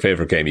Turismo is your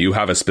favourite game, you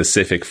have a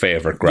specific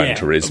favourite Gran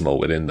Turismo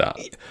within that.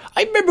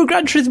 I remember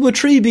Gran Turismo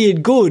 3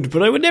 being good,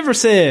 but I would never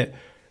say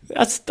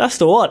that's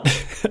the one.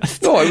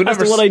 No, I would never.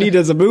 That's the one I need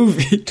as a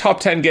movie.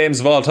 Top 10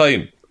 games of all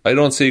time. I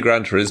don't see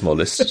Gran Turismo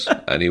listed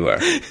anywhere.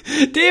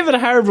 David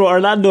Harbour,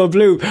 Orlando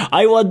Bloom.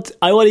 I want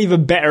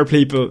even better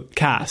people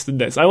cast in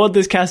this. I want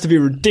this cast to be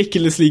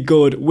ridiculously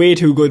good, way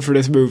too good for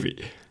this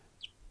movie.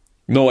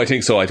 No, I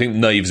think so. I think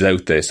knives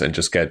out this and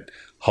just get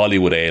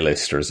Hollywood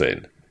A-listers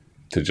in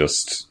to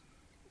just,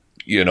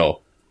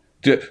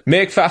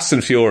 make Fast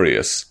and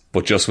Furious,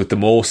 but just with the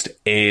most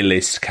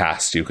A-list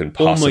cast you can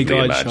possibly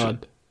imagine. Sean.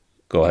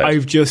 Go ahead.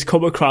 I've just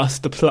come across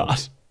the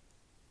plot.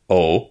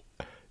 Oh?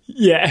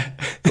 Yeah.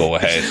 Go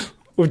ahead.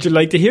 Would you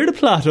like to hear the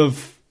plot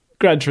of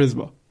Gran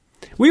Turismo?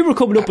 We were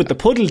coming up with the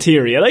puddle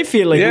theory, and I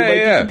feel like we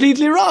might be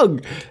completely wrong.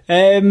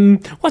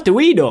 What do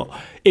we know?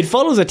 It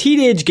follows a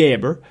teenage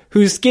gamer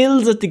whose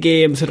skills at the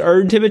games had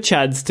earned him a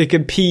chance to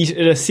compete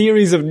in a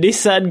series of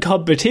Nissan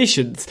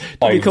competitions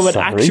to become an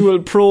actual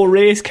pro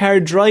race car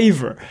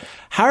driver.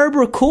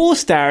 Harbour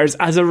co-stars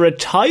as a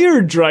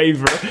retired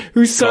driver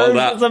who serves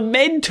as a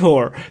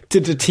mentor to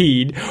the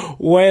teen,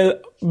 while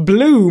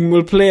Bloom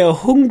will play a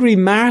hungry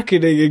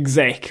marketing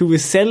exec who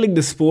is selling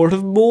the sport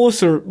of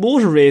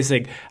motor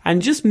racing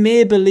and just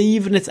may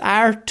believe in its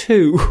art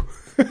too.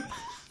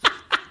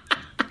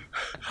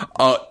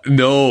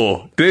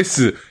 No, this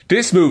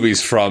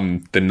movie's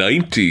from the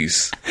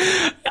 90s.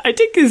 I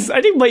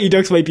think Mighty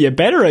Ducks might be a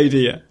better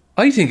idea.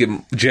 I think it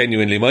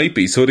genuinely might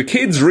be. So the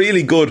kid's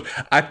really good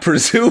at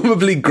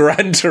presumably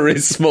Gran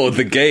Turismo,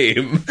 the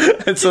game.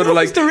 And so they're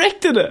like... Who's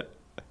directed it?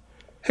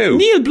 Who?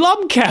 Neil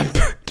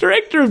Blomkamp,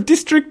 director of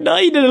District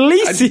 9 and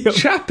Elysium. And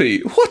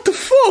Chappie, what the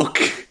fuck?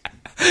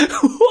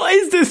 What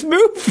is this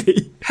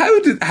movie?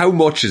 How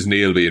much is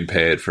Neil being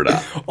paid for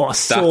that? Oh,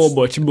 so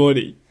much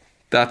money.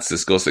 That's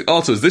disgusting.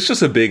 Also, is this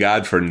just a big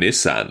ad for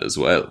Nissan as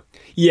well?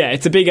 Yeah,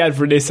 it's a big ad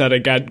for Nissan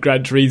and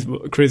Gran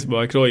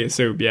Turismo, I can only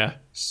assume, yeah.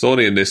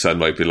 Sony and Nissan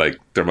might be like,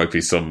 there might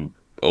be some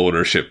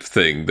ownership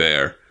thing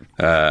there.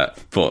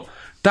 But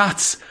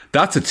that's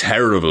a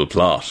terrible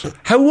plot.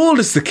 How old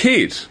is the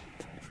kid?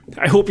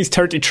 I hope he's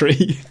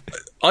 33.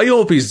 I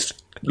hope he's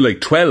like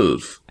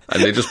 12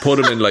 and they just put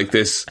him in like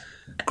this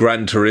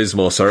Gran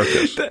Turismo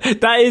circuit.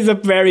 That is a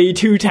very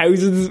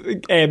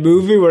 2000s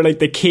movie where like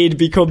the kid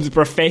becomes a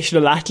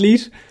professional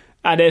athlete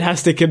and then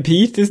has to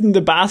compete. Isn't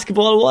the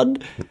basketball one?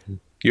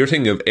 You're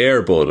thinking of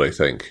Air Bud, I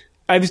think.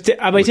 Am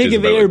I thinking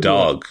of Air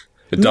Bud?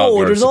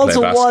 No, there's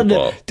also one.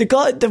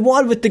 The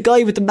one with the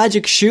guy with the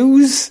magic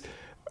shoes.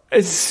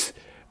 There's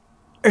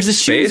a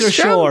shoes or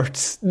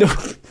shorts. No,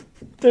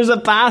 there's a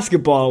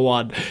basketball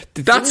one.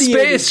 That's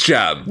Space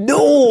Jam.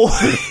 No,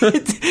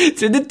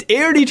 it's in the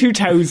early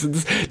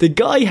 2000s. The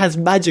guy has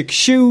magic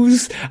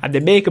shoes, and they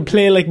make him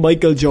play like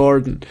Michael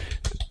Jordan.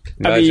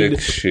 Magic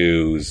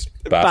shoes,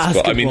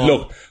 basketball. I mean,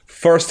 look.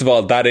 First of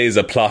all, that is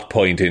a plot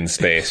point in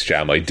Space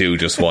Jam. I do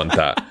just want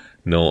that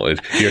noted.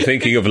 You're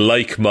thinking of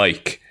Like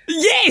Mike.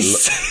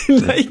 Yes!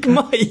 Like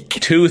Mike.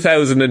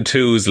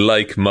 2002's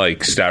Like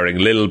Mike, starring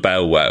Lil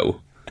Bow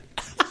Wow.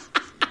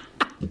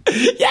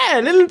 Yeah,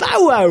 Lil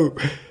Bow Wow.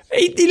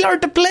 He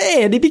learned to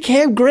play and he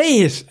became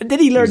great. And then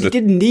he learned he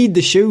didn't need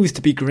the shoes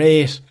to be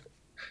great.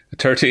 A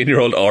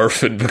 13-year-old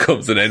orphan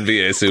becomes an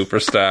NBA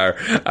superstar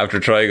after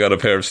trying on a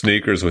pair of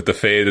sneakers with the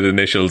faded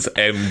initials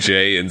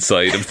MJ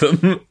inside of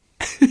them.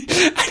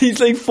 And he's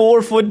like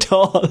 4 foot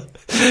tall,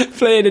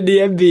 playing in the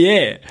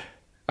NBA.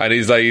 And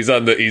he's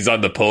on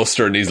the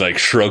poster and he's like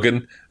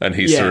shrugging and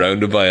he's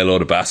surrounded by a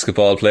load of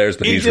basketball players,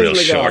 but he's real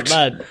short.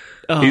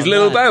 He's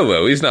Little Bow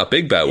Wow. He's not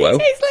Big Bow Wow.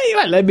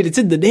 It's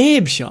in the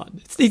name,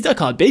 Sean. He's not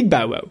called Big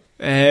Bow Wow.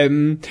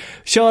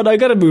 Sean, I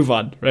gotta move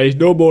on, right?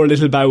 No more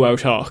Little Bow Wow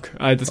talk.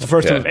 That's the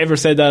first time I've ever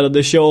said that on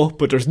the show,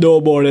 but there's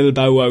no more Little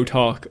Bow Wow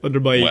talk under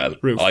my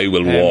roof. I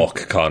will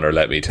walk, Connor,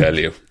 let me tell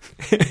you.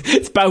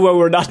 It's Bow Wow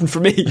or nothing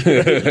for me.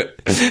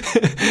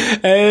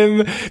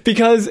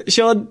 Because,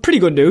 Sean, pretty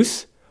good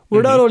news.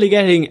 We're not only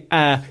getting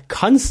a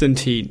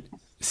Constantine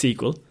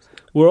sequel,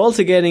 we're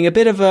also getting a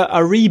bit of a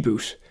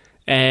reboot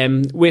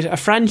with a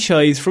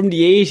franchise from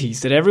the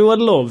 80s that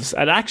everyone loves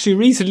and actually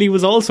recently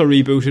was also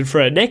rebooted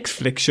for a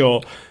Netflix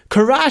show,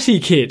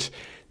 Karate Kid.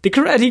 The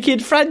Karate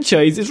Kid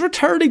franchise is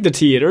returning to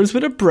theatres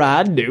with a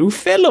brand new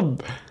film.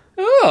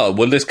 Oh,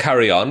 will this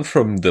carry on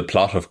from the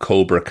plot of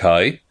Cobra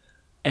Kai?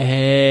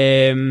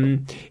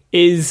 Hang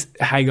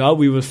on,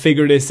 we will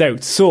figure this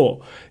out.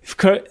 So,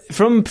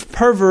 from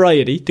Per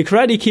Variety, the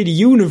Karate Kid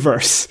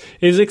universe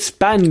is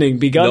expanding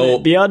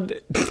beyond.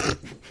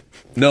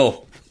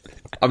 No,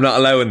 I'm not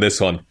allowing this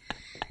one.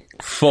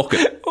 Fuck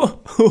it.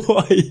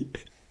 Why?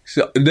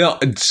 No,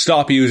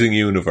 stop using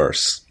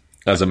universe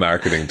as a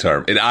marketing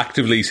term. It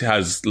actively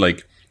has,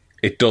 like,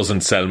 it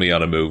doesn't sell me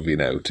on a movie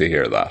now to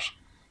hear that.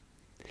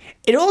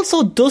 It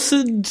also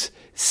doesn't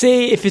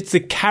say if it's a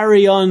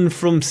carry-on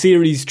from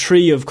Series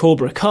 3 of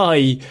Cobra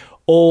Kai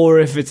or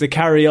if it's a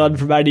carry-on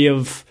from any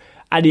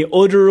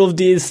other of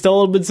the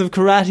installments of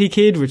Karate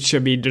Kid, which, I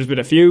mean, there's been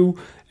a few.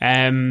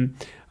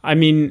 I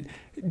mean,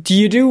 do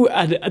you do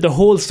the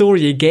whole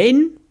story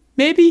again,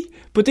 maybe?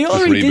 But they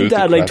already did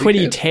that like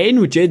 2010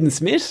 with Jaden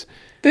Smith.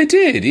 They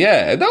did,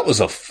 yeah. That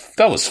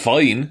was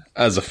fine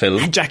as a film.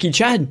 Had Jackie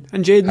Chan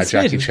and Jaden Smith.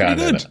 Jackie Chan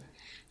in it.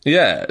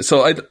 Yeah,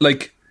 so I'd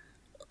like,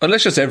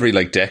 unless just every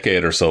like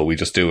decade or so we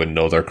just do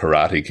another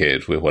Karate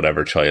Kid with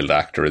whatever child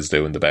actor is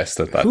doing the best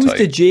at that time. Who's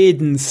the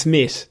Jaden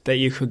Smith that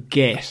you could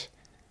get?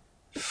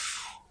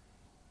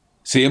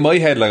 See, in my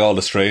head, like, all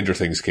the Stranger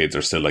Things kids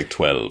are still like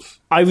 12.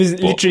 I was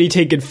literally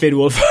thinking Finn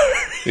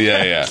Wolfhard.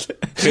 Yeah.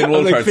 Finn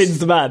Wolfhard. Like, Finn's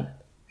the man.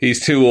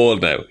 He's too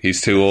old now.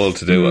 He's too old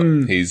to do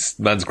it.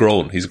 Man's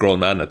grown. He's a grown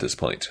man at this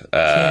point.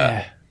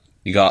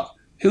 You got,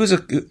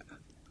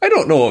 I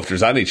don't know if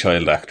there's any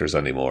child actors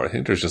anymore. I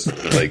think there's just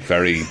like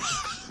very...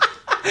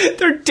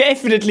 There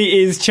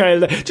definitely is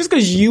child... Just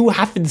because you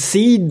haven't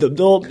seen them,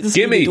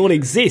 they don't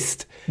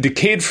exist. The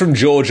kid from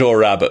Jojo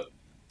Rabbit.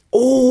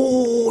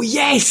 Oh,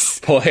 yes!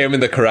 Put him in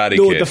the Karate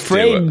Kid. The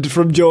friend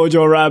from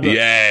Jojo Rabbit.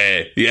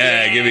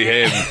 Yeah, give me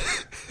him.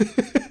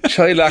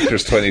 Child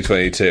actors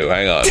 2022,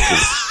 hang on.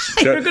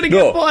 You're going to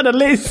get put on a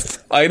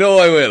list. I know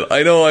I will.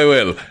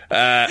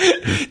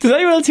 Does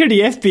anyone else hear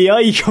the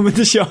FBI coming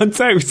to Sean's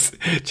house?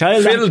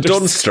 Phil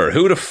Dunster.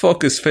 Who the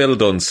fuck is Phil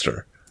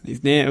Dunster?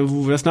 His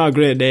name, that's not a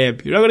great name.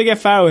 You're not going to get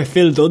far with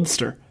Phil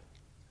Dunster.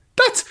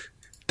 That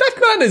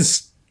man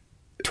is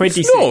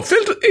 26. No,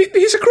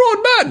 he's a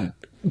grown man.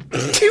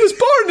 He was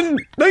born in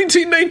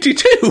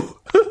 1992.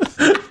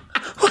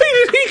 Why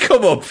did he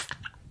come up?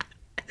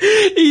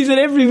 He's in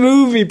every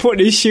movie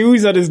putting his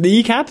shoes on his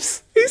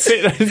kneecaps. He's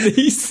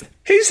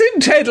in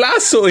Ted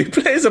Lasso. He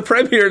plays a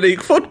Premier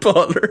League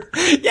footballer.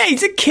 Yeah,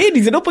 he's a kid.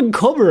 He's an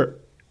up-and-comer.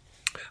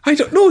 I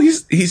don't know.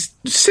 He's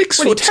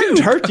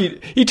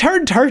 6'2". He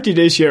turned 30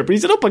 this year, but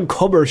he's an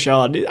up-and-comer,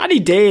 Sean. Any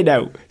day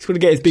now, he's going to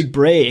get his big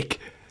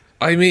break.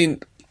 I mean,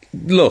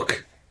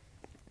 look,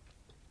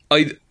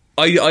 I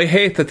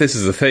hate that this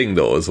is a thing,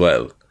 though, as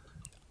well.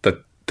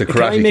 That the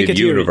Karate Kid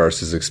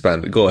universe is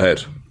expanded. Go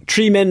ahead.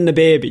 3 men and a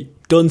baby.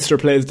 Dunster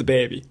plays the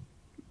baby.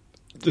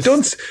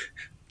 Dunster.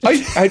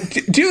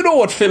 Do you know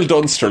what Phil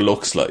Dunster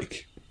looks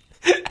like?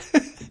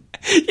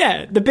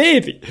 Yeah, the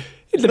baby.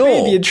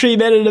 Baby and 3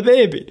 men and a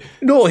baby.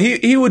 No,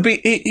 he would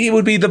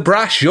be the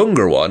brash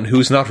younger one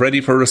who's not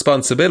ready for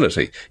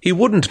responsibility. He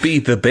wouldn't be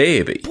the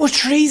baby. But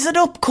he's an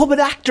upcoming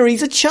actor.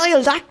 He's a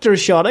child actor,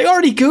 Sean. I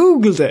already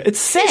googled it. It's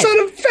set. He's on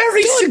a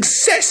very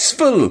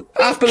successful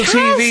Apple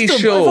TV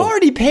show. I've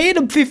already paid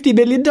him $50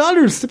 million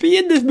to be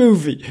in this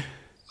movie.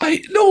 I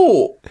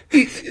know.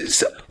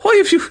 Why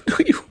have you?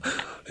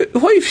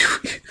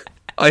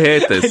 I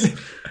hate this.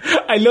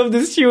 I love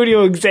the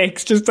studio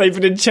execs just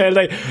typing in child.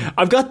 Like,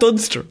 I've got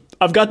Dunster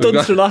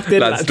locked in.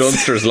 Lads.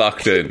 Dunster's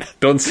locked in.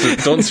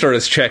 Dunster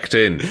is checked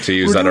in, to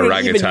use that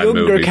orangutan movie.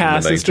 Younger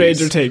cast of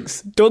Stranger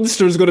Things.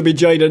 Dunster's going to be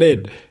joining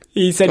in.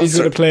 He said he's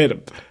going to play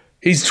them.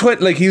 He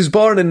was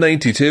born in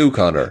 92,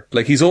 Connor.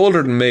 Like, he's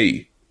older than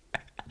me.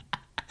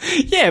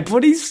 Yeah,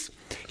 but he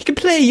can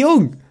play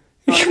young.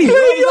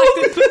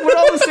 We're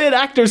always saying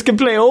actors can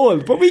play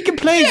old, but we can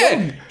play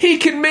young. He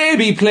can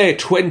maybe play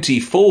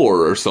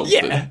 24 or something.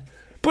 Yeah,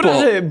 but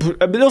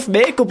enough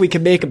makeup, we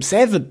can make him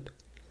 7.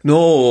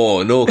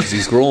 No, because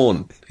he's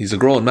grown. He's a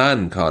grown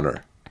man,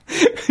 Connor.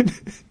 Bit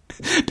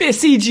of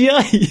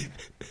CGI.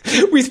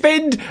 We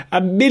spend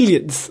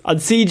millions on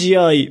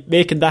CGI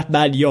making that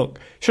man young.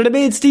 Should have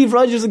made Steve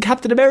Rogers and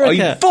Captain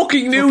America. I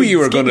fucking knew you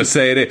were going to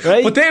say that.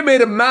 Right? But they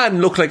made a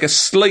man look like a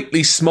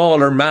slightly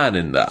smaller man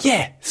in that.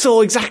 Yeah,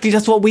 so exactly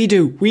that's what we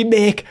do. We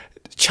make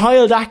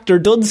child actor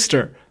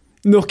Dunster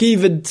look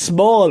even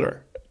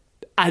smaller.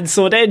 And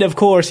so then, of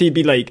course, he'd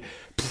be like,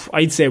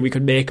 I'd say we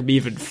could make him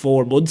even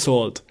 4 months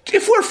old.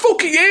 If we're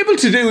fucking able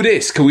to do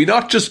this, can we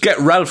not just get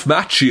Ralph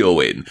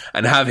Macchio in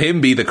and have him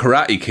be the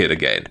Karate Kid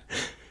again?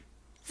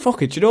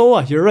 Fuck it, you know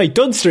what? You're right.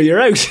 Dunster, you're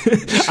out.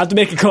 I have to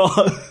make a call.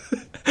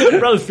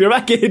 Ralph, you're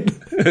back in.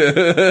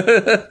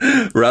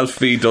 Ralph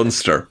V.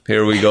 Dunster.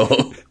 Here we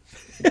go.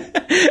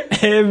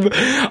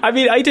 I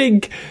mean, I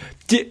think...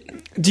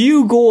 Do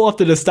you go off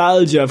the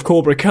nostalgia of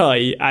Cobra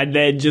Kai and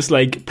then just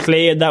like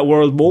play in that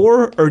world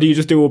more, or do you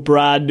just do a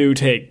brand new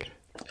thing?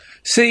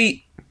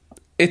 See,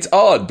 it's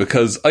odd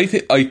because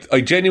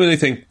I genuinely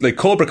think like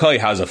Cobra Kai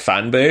has a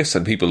fan base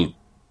and people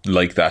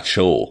like that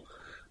show.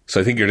 So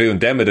I think you're doing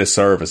them a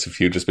disservice if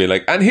you just be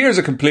like, and here's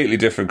a completely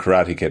different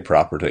Karate Kid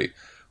property.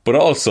 But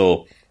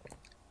also,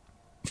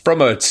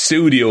 from a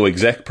studio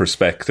exec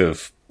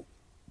perspective,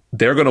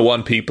 they're going to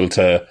want people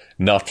to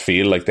not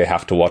feel like they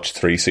have to watch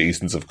 3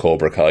 seasons of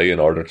Cobra Kai in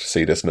order to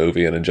see this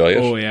movie and enjoy it.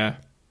 Oh, yeah.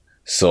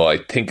 So I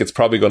think it's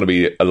probably going to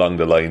be along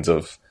the lines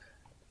of,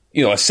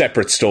 you know, a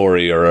separate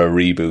story or a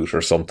reboot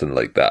or something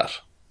like that.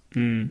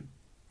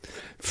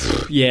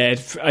 Yeah,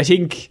 I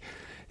think...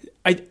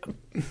 at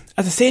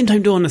the same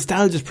time, though,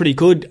 nostalgia is pretty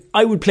good.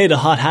 I would play the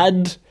hot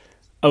hand.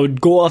 I would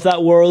go off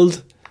that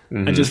world.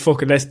 and just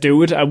fucking let's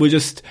do it, and we'll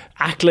just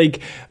act like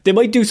they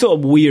might do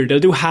something weird. They'll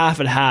do half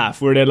and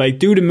half where they like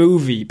do the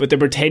movie but they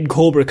pretend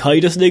Cobra Kai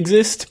doesn't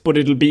exist, but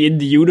it'll be in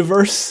the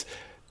universe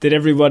that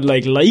everyone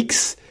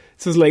likes.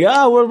 So it's like,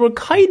 we're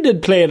kind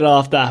of playing it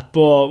off that,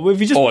 but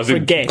if you just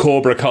forget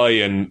Cobra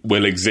Kai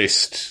will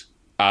exist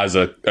as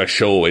a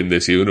show in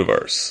this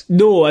universe.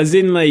 No, as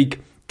in like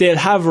they'll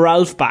have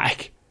Ralph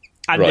back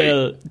and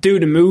they'll do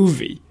the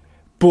movie,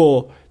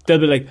 but they'll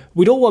be like,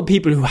 we don't want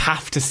people who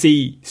have to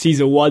see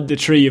season 1 to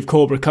 3 of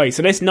Cobra Kai,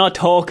 so let's not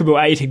talk about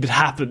anything that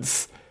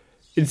happens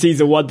in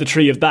season 1 to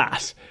 3 of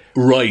that.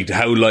 Right,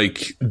 how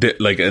like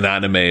an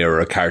anime or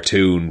a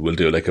cartoon will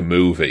do like a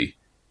movie,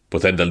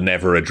 but then they'll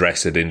never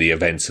address it in the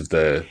events of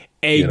the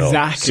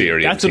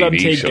series. That's what I'm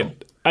thinking. Show.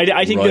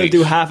 I think they'll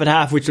do half and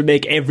half, which will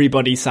make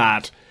everybody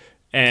sad.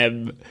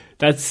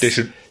 They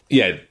should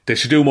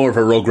do more of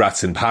a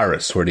Rugrats in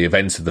Paris, where the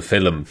events of the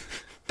film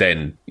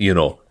then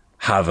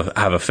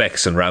have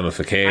effects and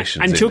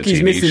ramifications. And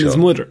Chucky's missing his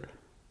mother.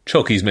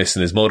 Chucky's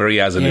missing his mother. He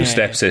has a new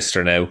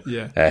stepsister now.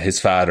 Yeah. His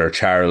father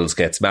Charles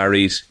gets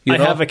married. I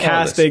have a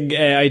casting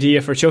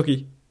idea for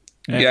Chucky.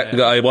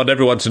 I want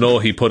everyone to know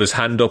he put his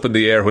hand up in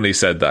the air when he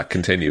said that.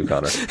 Continue,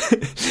 Connor.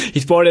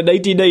 He's born in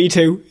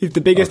 1992. He's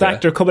the biggest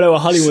actor coming out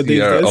of Hollywood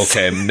these days.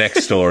 Okay,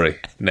 next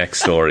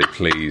story,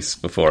 please,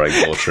 before I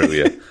go through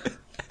you.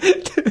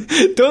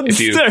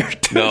 Dunster.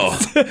 No,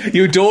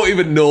 you don't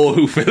even know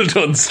who Phil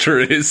Dunster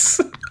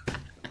is.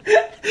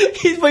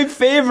 He's my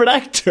favourite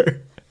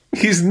actor.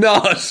 He's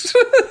not.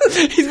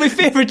 He's my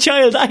favourite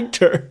child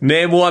actor.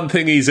 Name one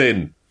thing he's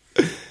in.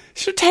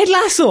 Sure, Ted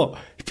Lasso.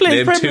 He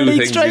plays Premier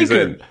League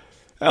striker.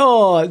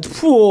 My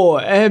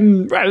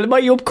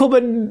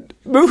upcoming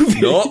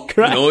movie.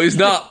 No, he's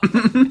not.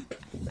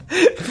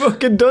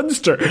 Fucking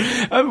Dunster.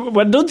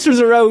 When Dunster's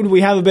around,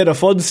 we have a bit of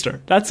funster.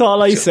 That's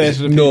all I said.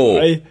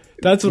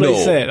 That's what I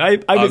said.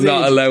 I'm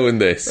not allowing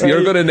this. Right?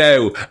 You're going to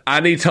now,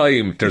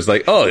 anytime there's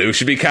like, who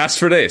should be cast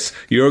for this?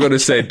 You're going to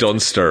say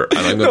Dunster, and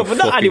I'm going to. No, but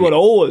not anyone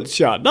old,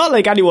 Sean. Not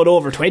like anyone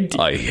over 20.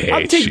 I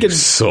hate you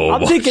so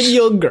much. I'm thinking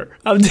younger.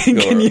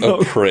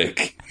 You're a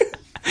prick.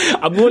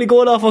 I'm only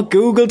going off what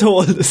Google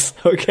told us.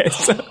 Okay,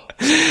 so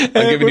I'm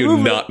giving you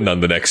nothing on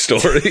the next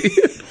story.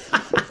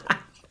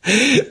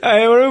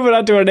 We're moving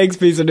on to our next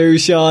piece of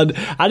news, Sean,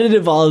 and it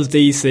involves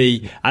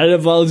DC, and it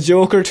involves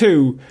Joker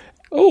 2.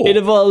 It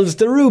involves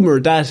the rumour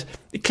that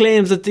it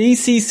claims that the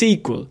DC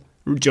sequel,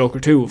 Joker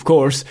 2 of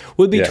course,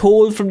 will be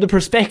told from the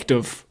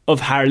perspective of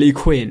Harley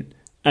Quinn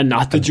and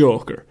not the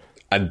Joker.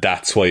 And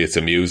that's why it's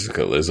a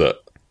musical, is it?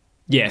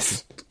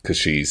 Yes. Because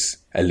she's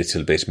a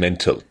little bit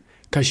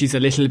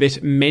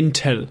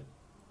mental.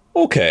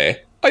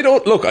 Okay. I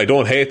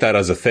don't hate that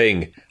as a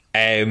thing.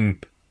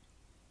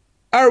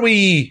 Are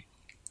we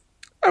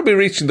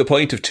reaching the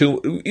point of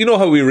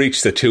how we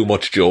reached the too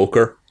much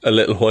Joker a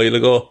little while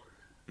ago?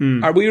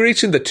 Are we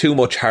reaching the too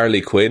much Harley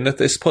Quinn at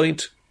this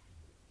point?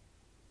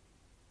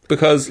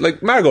 Because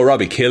like Margot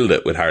Robbie killed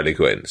it with Harley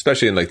Quinn,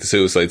 especially in like the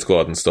Suicide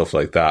Squad and stuff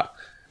like that.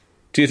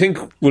 Do you think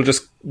we'll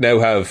just now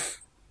have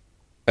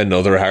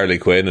another Harley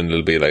Quinn and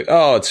it'll be like,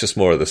 it's just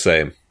more of the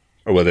same?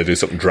 Or will they do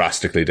something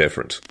drastically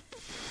different?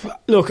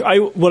 Look,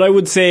 what I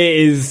would say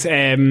is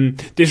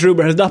this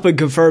rumour has not been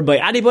confirmed by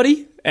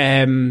anybody,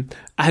 and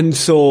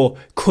so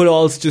could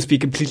also just be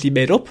completely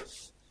made up.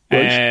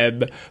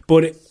 Right.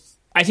 But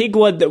I think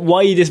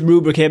why this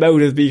rumour came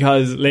out is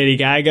because Lady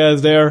Gaga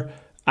is there,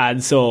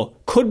 and so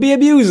could be a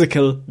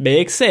musical,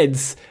 makes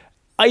sense.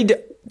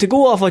 To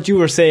go off what you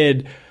were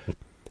saying,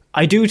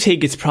 I do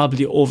think it's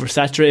probably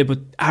oversaturated, but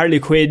Harley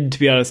Quinn, to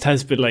be honest,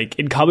 has been like,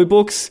 in comic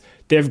books,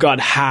 they've gone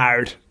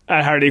hard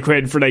at Harley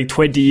Quinn for like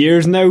 20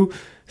 years now.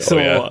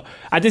 So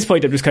at this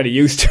point I'm just kind of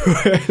used to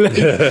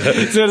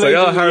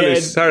it.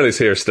 Harley's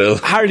here still.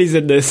 Harley's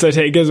in this, I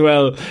think, as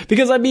well.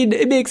 Because I mean,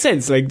 it makes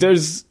sense. Like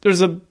there's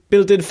a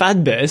built-in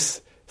fan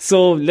base,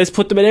 so let's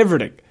put them in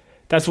everything.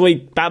 That's why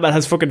Batman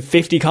has fucking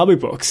 50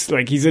 comic books.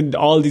 Like he's in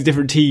all these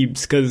different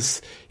teams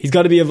because he's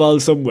got to be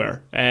involved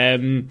somewhere.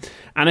 And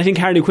I think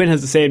Harley Quinn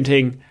has the same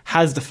thing,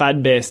 has the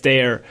fan base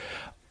there.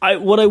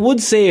 What I would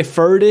say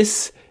for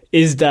this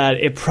is that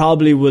it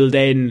probably will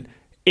then,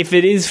 if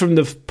it is from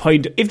the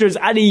point, if there's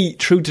any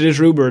truth to this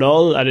rumour at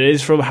all, and it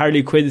is from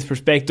Harley Quinn's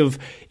perspective,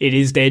 it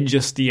is then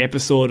just the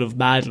episode of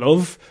Mad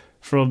Love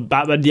from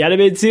Batman the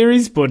Animated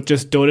Series, but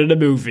just done in a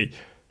movie.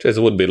 Jeez,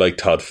 it wouldn't be like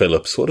Todd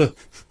Phillips, would it?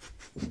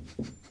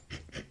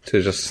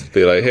 To just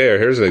be like,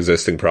 here's an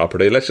existing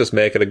property, let's just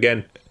make it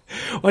again.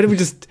 Why don't we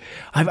just...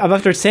 I'm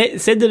after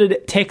sending a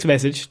text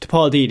message to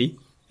Paul Dini,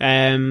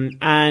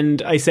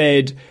 and I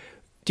said,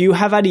 do you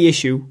have any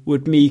issue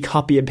with me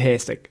copy and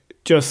pasting?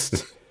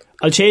 Just...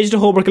 I'll change the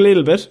homework a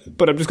little bit,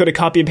 but I'm just going to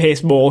copy and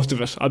paste most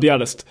of it, I'll be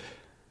honest.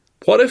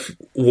 What if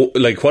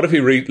we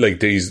read, like,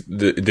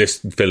 this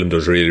film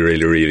does really,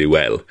 really, really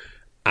well,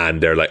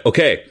 and they're like,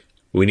 okay,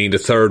 we need a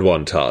third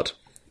one, Todd.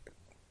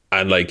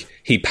 And, like,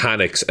 he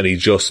panics and he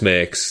just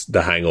makes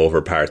The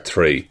Hangover Part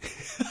 3,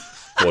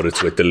 but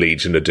it's with the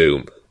Legion of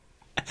Doom.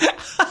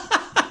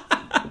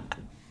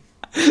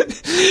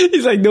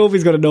 He's like,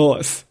 nobody's going to know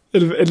us.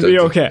 It'll be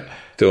okay.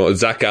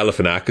 Zach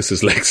Galifianakis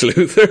is Lex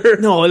Luthor.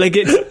 No, like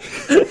it.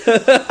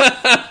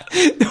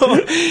 No,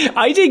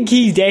 I think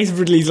he's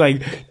desperately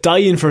like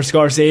dying for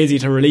Scorsese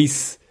to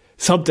release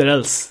something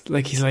else.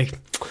 Like he's like,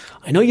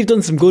 I know you've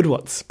done some good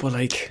ones, but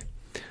like,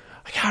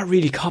 I can't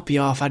really copy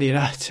off any of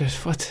that.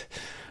 Just, what?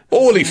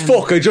 Holy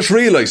fuck! I just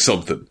realised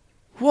something.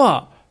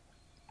 What?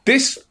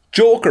 This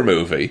Joker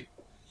movie.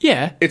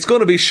 Yeah, it's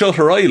going to be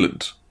Shutter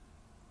Island.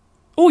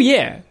 Oh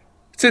yeah,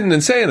 it's in an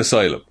insane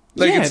asylum.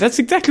 Like, yeah, that's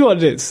exactly what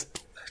it is.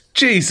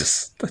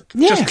 Jesus, that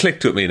just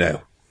clicked with me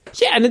now.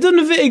 Yeah, and it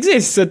doesn't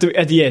exist at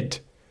the end.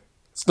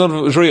 It's none of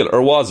it was real,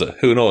 or was it?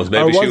 Who knows?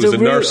 Maybe she was a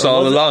nurse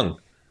all along.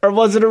 Or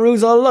was it a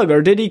ruse all along?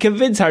 Or did he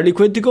convince Harley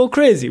Quinn to go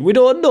crazy? We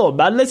don't know,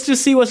 man. Let's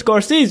just see what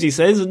Scorsese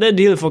says, and then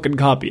he'll fucking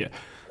copy it.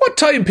 What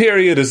time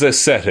period is this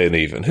set in,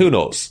 even? Who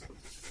knows?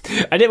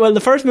 Well,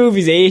 the first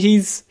movie's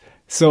 80s,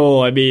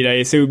 so, I mean, I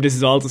assume this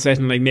is also set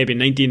in, like, maybe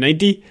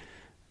 1990.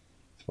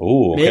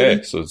 Oh, okay.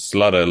 Maybe. So it's a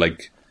lot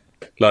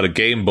of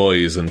Game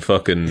Boys and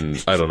fucking,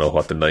 I don't know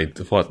what the night...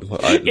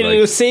 In an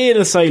insane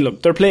asylum,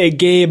 they're playing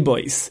Game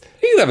Boys.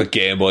 You can have a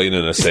Game Boy in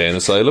an insane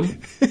asylum.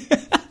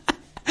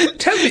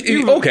 Tell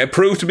me... Okay,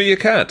 prove to me you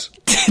can't.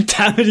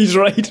 Damn it, he's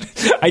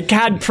right. I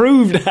can't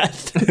prove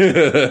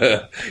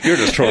that. You're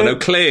just throwing out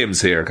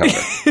claims here, Connor.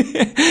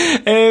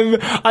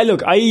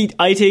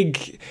 I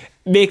think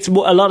makes a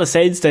lot of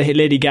sense that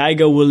Lady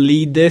Gaga will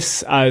lead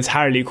this as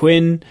Harley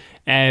Quinn.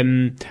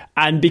 And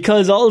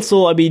because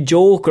also, I mean,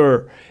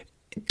 Joker...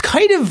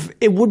 kind of,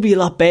 it would be a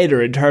lot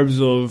better in terms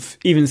of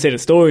even say the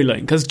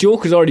storyline, because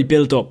Joker's already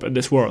built up in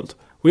this world.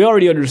 We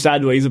already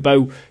understand what he's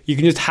about. You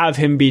can just have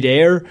him be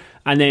there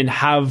and then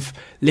have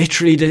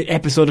literally the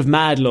episode of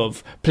Mad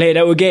Love played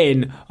out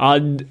again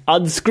on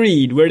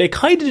screen, where they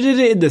kind of did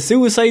it in the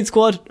Suicide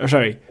Squad, not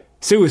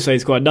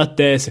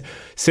the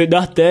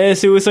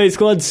Suicide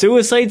Squad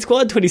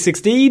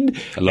 2016.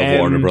 I love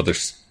Warner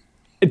Brothers.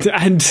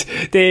 And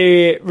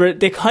they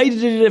kind of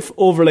did it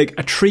over like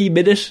a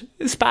 3-minute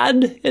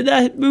span in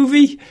that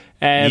movie.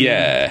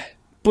 Yeah.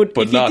 But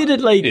if you did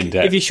it like,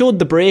 if you showed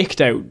the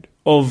breakdown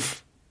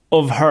of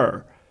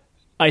her,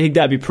 I think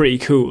that'd be pretty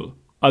cool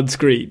on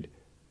screen.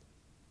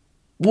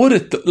 Would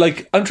it,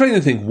 like, I'm trying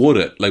to think, would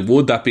it? Like,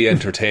 would that be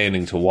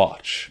entertaining to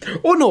watch?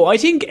 Oh no, I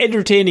think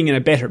entertaining in a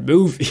better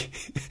movie.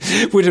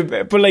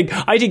 But like,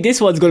 I think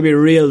this one's going to be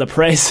real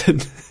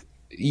depressing.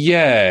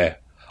 Yeah.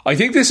 I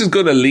think this is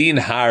going to lean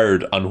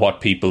hard on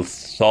what people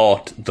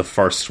thought the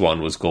first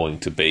one was going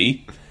to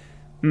be,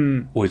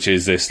 which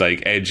is this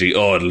like edgy,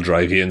 it'll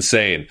drive you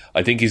insane.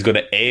 I think he's going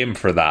to aim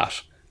for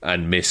that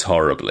and miss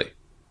horribly.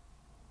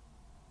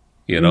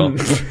 You know?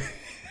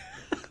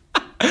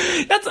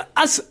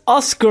 That's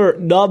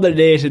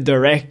Oscar-nominated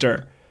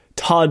director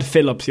Todd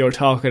Phillips you're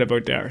talking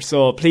about there.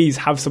 So please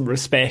have some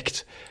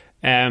respect.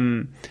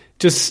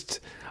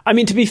 I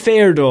mean, to be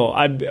fair though,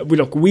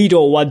 we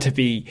don't want to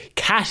be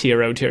catty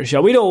around here,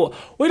 Sean. We don't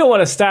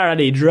want to start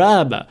any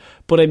drama.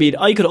 But I mean,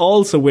 I could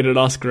also win an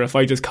Oscar if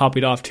I just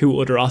copied off 2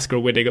 other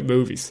Oscar-winning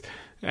movies.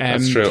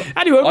 That's true.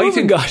 Anyway,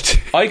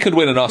 I could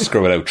win an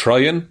Oscar without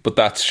trying, but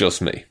that's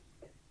just me.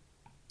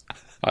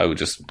 I would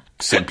just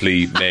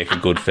simply make a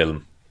good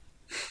film.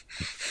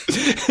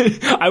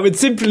 I would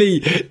simply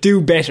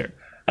do better.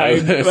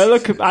 Well,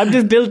 look, I'm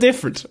just built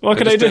different. What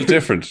can I do? Built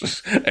different.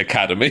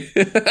 Academy.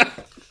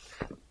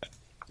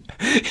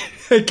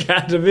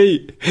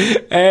 Academy.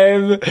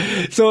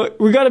 So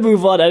we got to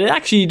move on, and it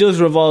actually does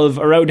revolve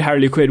around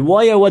Harley Quinn.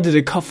 Why I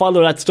wanted to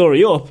follow that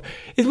story up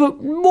is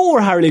about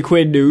more Harley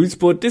Quinn news,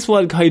 but this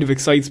one kind of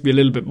excites me a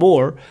little bit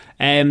more,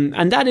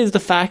 and that is the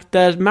fact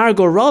that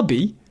Margot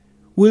Robbie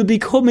will be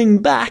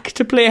coming back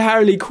to play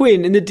Harley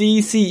Quinn in the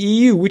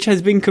DCEU, which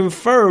has been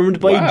confirmed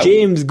by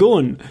James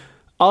Gunn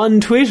on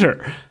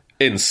Twitter.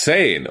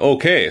 Insane.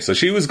 Okay, so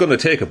she was going to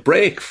take a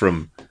break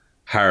from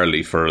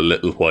Harley for a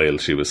little while,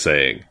 she was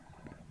saying.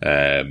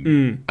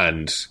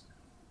 And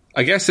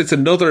I guess it's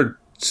another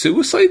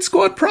Suicide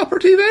Squad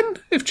property then,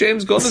 if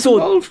James Gunn is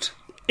involved?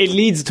 It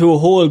leads to a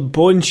whole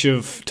bunch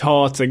of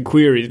thoughts and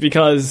queries,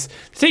 because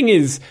the thing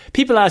is,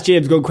 people ask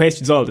James Gunn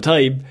questions all the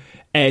time.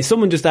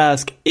 Someone just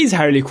asked, is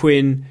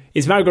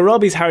Margot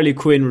Robbie's Harley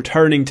Quinn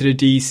returning to the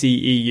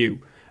DCEU?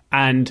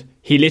 And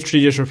he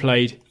literally just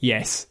replied,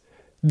 yes.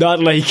 Not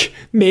like,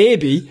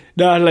 maybe.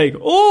 Not like,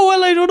 oh,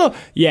 well, I don't know.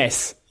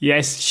 Yes,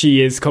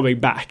 she is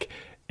coming back.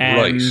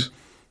 Right.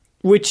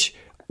 Which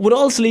would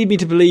also lead me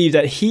to believe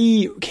that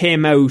he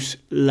came out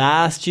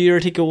last year, I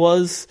think it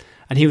was,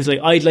 and he was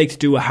like, I'd like to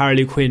do a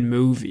Harley Quinn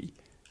movie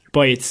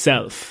by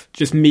itself.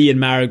 Just me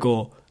and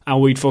Margot, and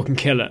we'd fucking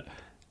kill it.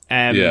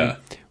 Yeah.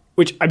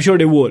 Which I'm sure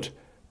they would.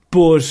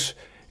 But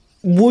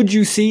would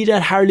you see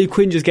that Harley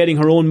Quinn just getting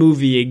her own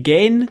movie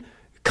again?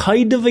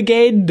 Kind of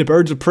again? The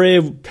Birds of Prey,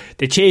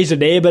 they changed the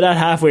name of that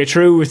halfway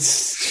through.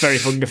 It's very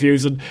fucking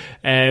confusing.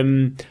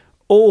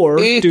 Or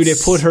do they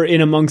put her in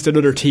amongst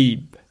another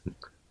team?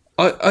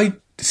 I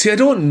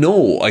don't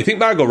know. I think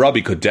Margot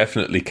Robbie could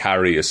definitely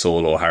carry a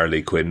solo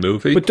Harley Quinn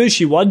movie. But does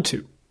she want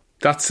to?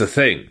 That's the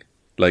thing.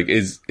 Like,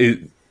 is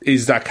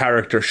that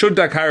character... Should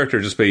that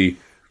character just be...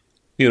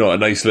 a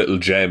nice little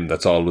gem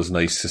that's always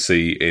nice to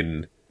see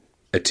in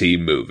a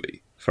team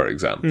movie, for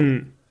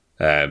example.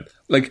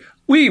 Like,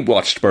 we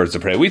watched Birds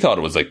of Prey. We thought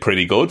it was, like,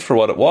 pretty good for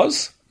what it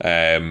was.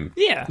 A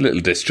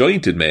little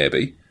disjointed,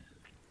 maybe.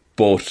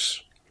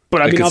 But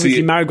I mean,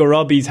 obviously, Margot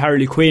Robbie's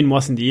Harley Quinn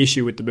wasn't the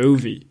issue with the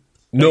movie.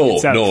 No,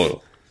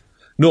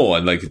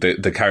 and, like,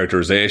 the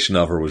characterization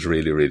of her was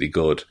really, really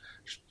good.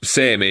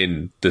 Same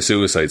in The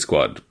Suicide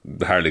Squad.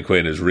 Harley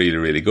Quinn is really,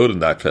 really good in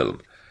that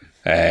film.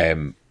 I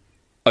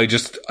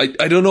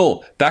don't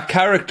know. That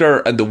character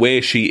and the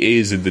way she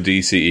is in the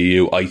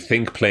DCEU, I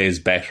think plays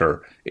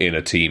better in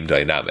a team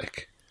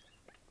dynamic.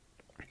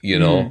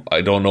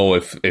 I don't know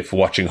if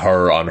watching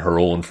her on her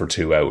own for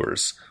 2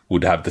 hours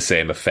would have the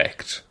same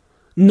effect.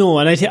 No,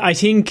 and I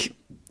think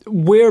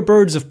where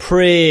Birds of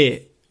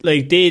Prey,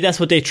 like, that's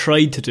what they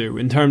tried to do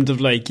in terms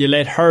of, like, you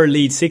let her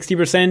lead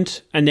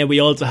 60% and then we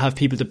also have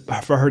people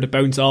for her to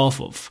bounce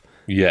off of.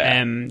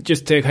 Yeah.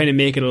 Just to kind of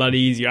make it a lot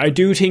easier. I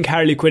do think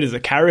Harley Quinn is a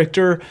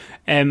character.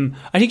 I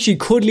think she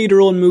could lead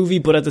her own movie,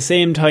 but at the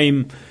same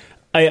time,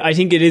 I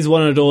think it is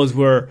one of those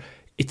where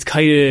it's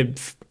kind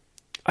of,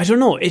 I don't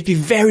know, it'd be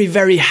very,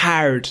 very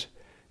hard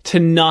to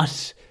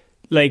not,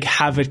 like,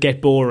 have it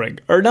get boring.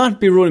 Or not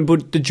be running,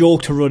 but the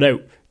joke to run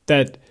out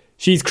that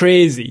she's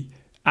crazy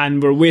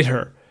and we're with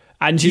her.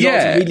 And she's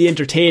also really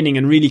entertaining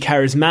and really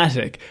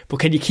charismatic. But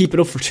can you keep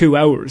it up for 2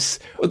 hours?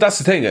 Well, that's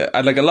the thing.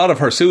 Like, a lot of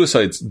her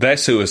Suicide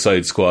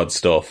Squad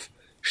stuff,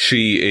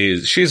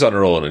 she's on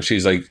her own and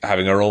she's, like,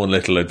 having her own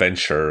little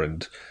adventure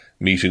and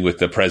meeting with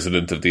the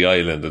president of the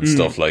island and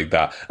stuff like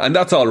that. And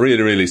that's all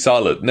really, really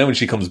solid. And then when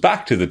she comes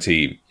back to the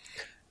team,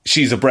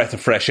 she's a breath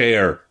of fresh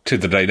air to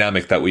the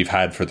dynamic that we've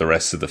had for the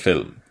rest of the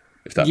film.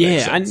 If that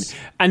makes sense.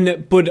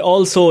 But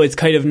also it's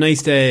kind of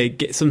nice to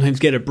sometimes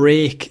get a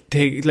break.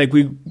 Like,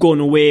 we're going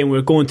away and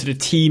we're going to the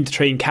team to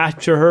try and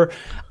capture her.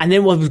 And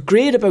then what was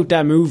great about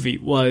that movie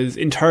was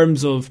in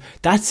terms of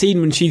that scene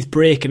when she's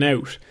breaking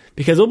out.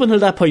 Because up until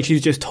that point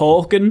she's just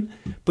talking,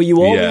 but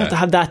you always have to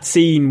have that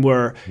scene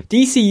where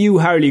DCU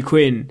Harley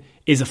Quinn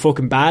is a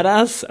fucking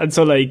badass, and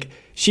so, like,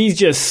 she's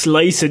just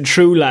slicing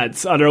through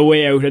lads on her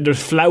way out and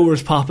there's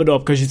flowers popping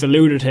up because she's a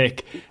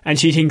lunatic and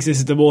she thinks this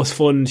is the most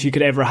fun she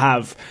could ever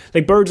have.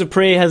 Like, Birds of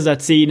Prey has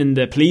that scene in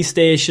the police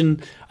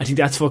station. I think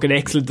that's fucking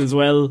excellent as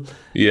well.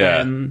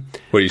 Yeah.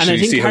 Where you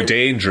see how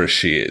dangerous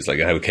she is,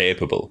 like, how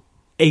capable.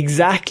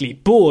 Exactly.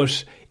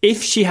 But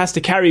if she has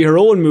to carry her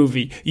own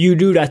movie, you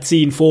do that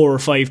scene 4 or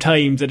 5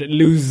 times and it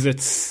loses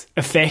its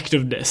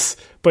effectiveness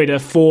by the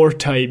 4th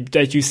time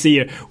that you see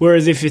it.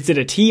 Whereas if it's in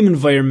a team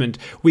environment,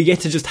 we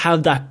get to just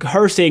have that,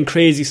 her saying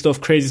crazy stuff,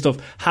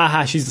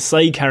 haha, she's the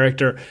side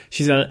character,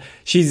 she's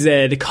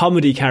the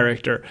comedy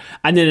character,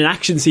 and then an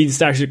action scene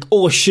starts, like,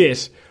 oh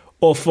shit,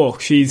 oh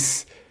fuck,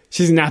 she's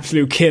an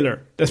absolute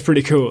killer. That's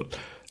pretty cool.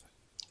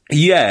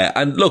 Yeah,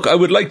 and look, I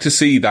would like to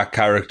see that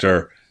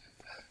character,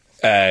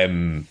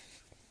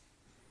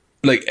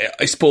 like,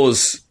 I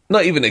suppose,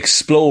 not even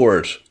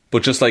explored,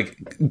 but just, like,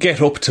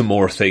 get up to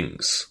more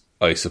things,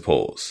 I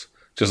suppose.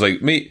 Just,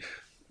 like,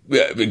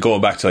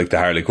 going back to, like, the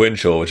Harley Quinn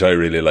show, which I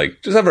really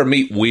like, just have her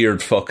meet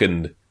weird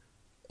fucking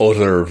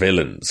other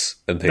villains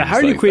and things like that.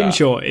 The Harley Quinn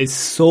show is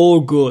so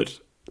good.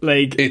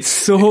 Like, it's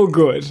so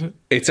good.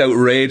 It's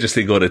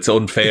outrageously good. It's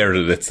unfair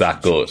that it's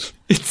that good.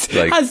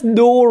 It has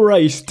no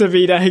right to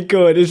be that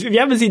good. If you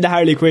haven't seen the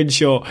Harley Quinn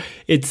show,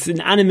 it's an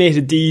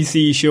animated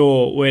DC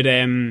show with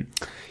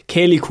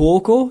Kaylee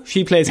Cuoco.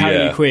 She plays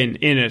Harley Quinn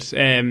in it,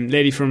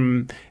 lady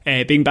from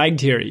Big Bang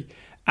Theory.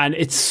 And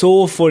it's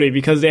so funny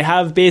because they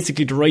have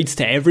basically the rights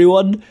to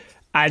everyone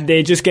and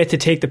they just get to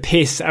take the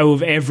piss out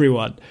of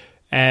everyone.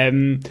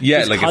 It's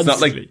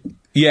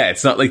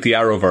not like the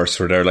Arrowverse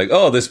where they're like,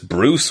 oh, this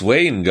Bruce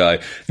Wayne guy.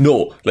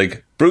 No,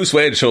 like, Bruce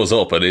Wayne shows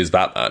up and is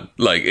Batman.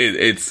 Like,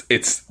 it's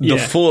the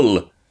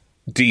full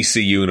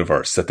DC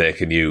universe that they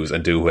can use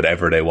and do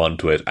whatever they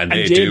want with, and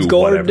they James do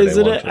Gordon whatever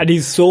they want it, and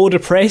he's so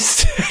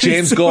depressed.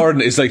 James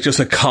Gordon is like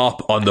just a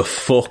cop on the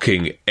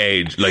fucking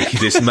edge. Like,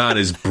 this man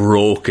is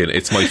broken.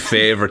 It's my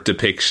favourite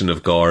depiction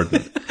of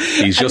Gordon.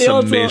 He's just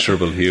a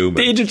miserable human.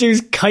 They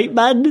introduced Kite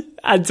Man,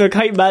 and so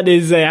Kite Man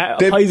is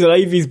Poison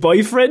Ivy's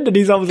boyfriend, and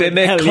he's obviously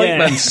they make Kite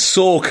Man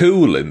so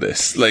cool in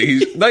this. Like,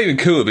 he's not even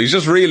cool, but he's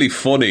just really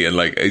funny and,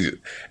 like,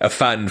 a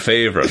fan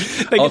favourite.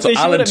 Like, also,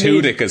 Alan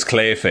Tudyk as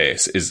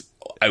Clayface is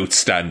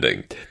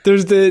outstanding.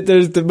 There's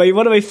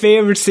one of my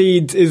favourite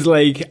scenes is,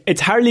 like,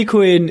 it's Harley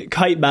Quinn,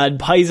 Kite Man,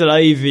 Poison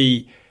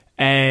Ivy,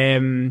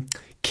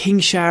 King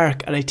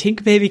Shark, and I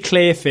think maybe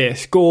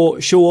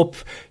Clayface show up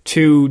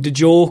to the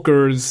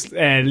Joker's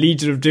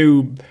Legion of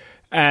Doom,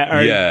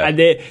 and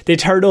they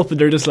turn up and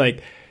they're just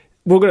like,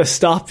 we're going to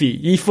stop you.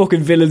 You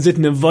fucking villains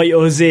didn't invite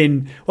us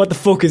in. What the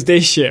fuck is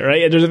this shit,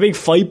 right? And there's a big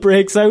fight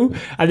breaks out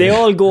and they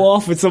all go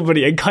off with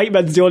somebody and Kite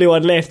Man's the only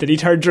one left and he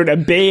turns around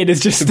and Bane is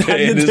just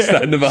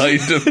standing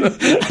behind him.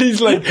 And he's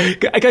like,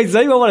 guys, does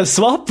anyone want to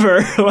swap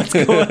her? What's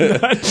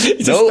going on?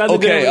 No,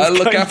 okay, I'll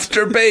look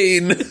after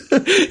Bane.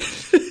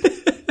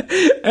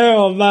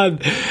 Oh, man.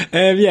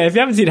 If you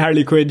haven't seen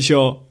Harley Quinn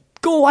show,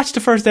 go watch the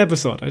first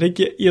episode. I think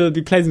you'll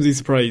be pleasantly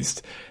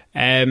surprised.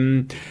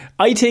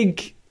 I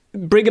think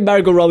bringing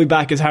Margot Robbie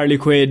back as Harley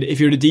Quinn, if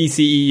you're the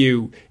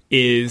DCEU,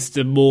 is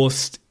the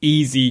most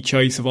easy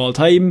choice of all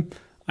time.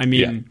 I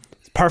mean,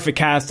 perfect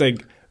casting,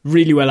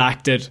 really well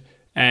acted,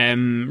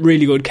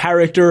 really good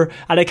character,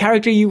 and a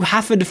character you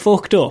haven't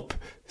fucked up.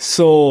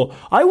 So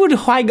I would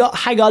hang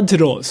on to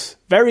those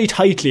very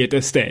tightly at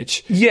this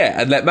stage.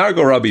 Yeah, and let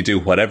Margot Robbie do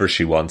whatever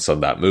she wants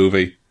on that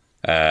movie.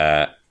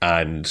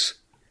 And,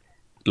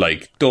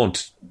 like,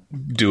 don't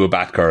do a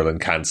Batgirl and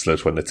cancel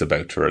it when it's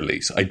about to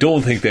release. I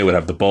don't think they would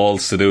have the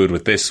balls to do it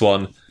with this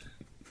one.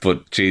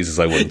 But Jesus,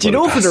 I wouldn't. Do you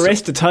know, for the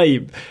rest of the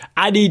time,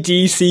 any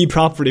DC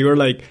property, we're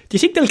like, do you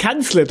think they'll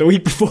cancel it the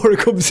week before it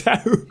comes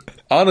out?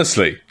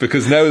 Honestly,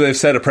 because now they've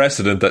set a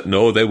precedent that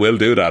no, they will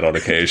do that on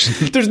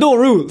occasion. There's no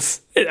rules.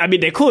 I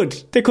mean, they could,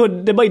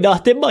 they might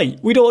not, they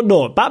might. We don't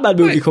know. Batman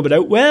movie coming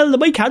out, well, they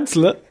might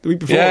cancel it the week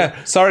before.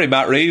 Yeah, sorry,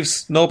 Matt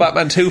Reeves, no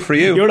Batman 2 for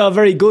you. You're not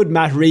very good,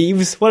 Matt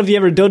Reeves. What have you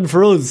ever done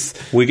for us?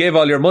 We gave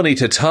all your money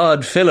to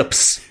Todd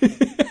Phillips.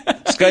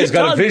 This guy's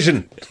got a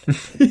vision.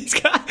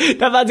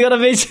 That man's got a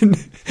vision.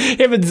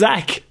 Him and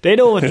Zach, they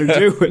know what they're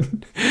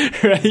doing,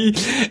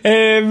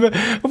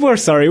 right? We're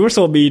sorry, we're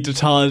so mean to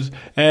Todd.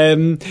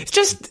 It's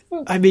just,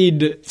 I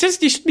mean, you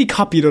shouldn't be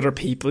copying other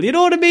people. You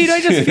know what I mean?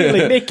 I just feel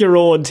like make your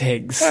own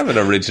things. Have an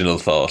original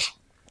thought.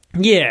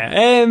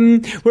 Yeah,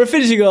 we're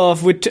finishing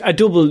off with a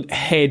double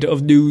head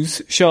of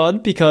news, Sean,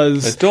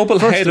 because... A double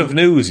head of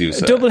news, you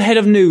said? A double head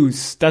of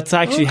news. That's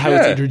actually how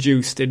it's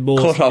introduced in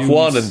most Cut off news.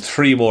 one and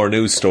three more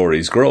news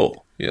stories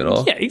grow, you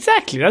know? Yeah,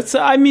 exactly. That's.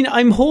 I mean,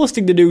 I'm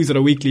hosting the news on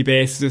a weekly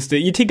basis.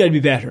 You'd think I'd be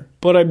better,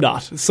 but I'm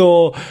not.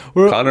 So,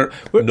 Connor,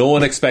 no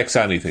one expects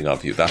anything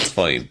of you. That's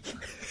fine.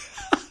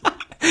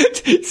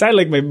 Sound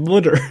like my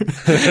mother.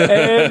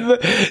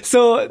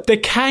 So the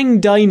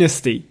Kang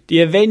Dynasty, the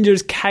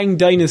Avengers Kang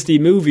Dynasty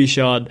movie,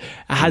 Sean,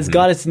 has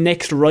got its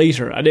next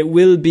writer, and it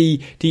will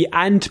be the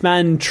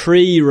Ant-Man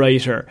 3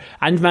 writer,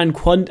 Ant-Man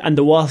and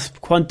the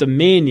Wasp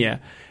Quantumania.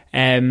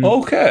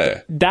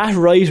 Okay. That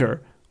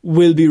writer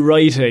will be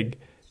writing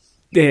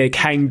the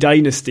Kang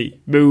Dynasty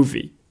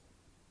movie.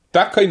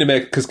 That kind of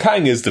makes... Because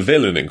Kang is the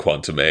villain in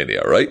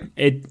Quantumania, right?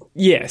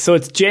 So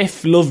it's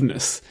Jeff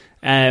Loveness.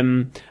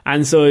 And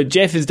so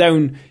Jeff is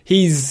down.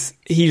 He's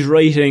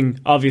writing,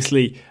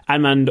 obviously,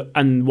 Ant-Man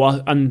and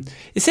Wasp, and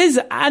it says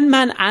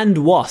Ant-Man and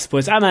Wasp, but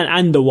it's Ant-Man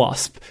and the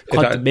Wasp.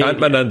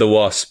 Ant-Man and the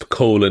Wasp :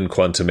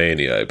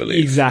 Quantumania, I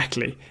believe.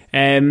 Exactly.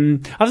 I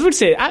was about to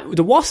say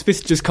the Wasp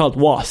is just called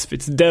Wasp.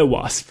 It's the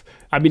Wasp.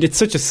 I mean, it's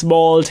such a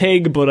small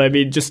thing, but I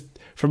mean, just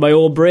for my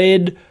own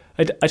brain,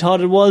 I thought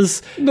it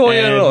was. No,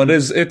 it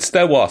is. It's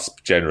the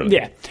Wasp, generally.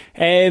 Yeah.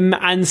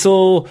 And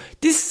so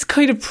this is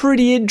kind of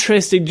pretty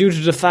interesting due to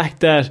the fact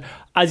that,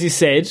 as you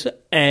said,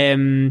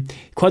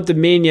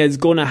 Quantumania is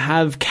going to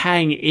have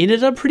Kang in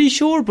it, I'm pretty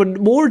sure. But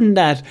more than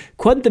that,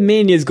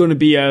 Quantumania is going to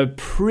be a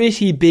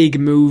pretty big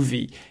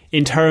movie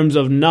in terms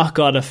of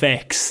knock-on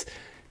effects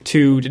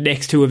to the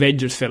next two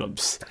Avengers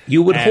films.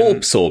 You would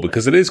hope so,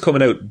 because it is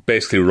coming out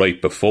basically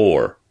right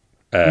before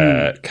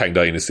Kang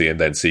Dynasty and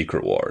then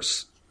Secret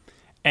Wars.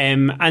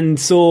 And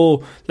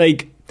so,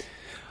 like,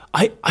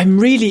 I'm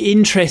really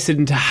interested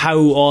into how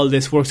all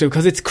this works out,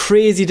 because it's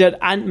crazy that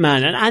an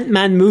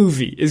Ant-Man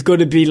movie is going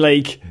to be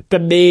like the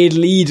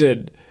main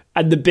lead-in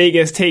and the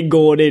biggest thing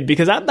going in,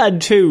 because Ant-Man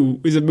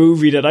 2 is a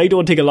movie that I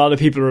don't think a lot of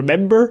people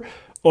remember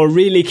or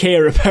really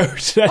care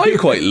about. I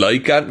quite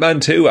like Ant-Man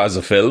 2 as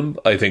a film.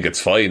 I think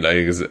it's fine. I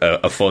think it's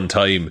a fun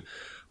time.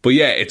 But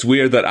yeah, it's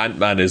weird that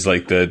Ant-Man is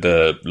like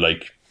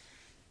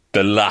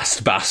the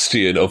last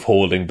bastion of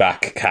holding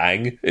back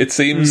Kang, it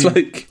seems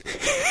like.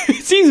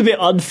 It seems a bit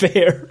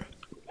unfair.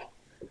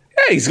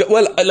 Yeah, he's got,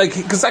 well, like,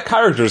 because that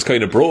character is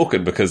kind of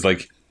broken, because,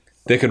 like,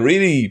 they can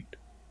really,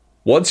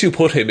 once you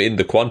put him in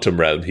the quantum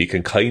realm, he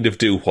can kind of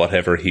do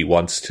whatever he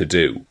wants to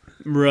do.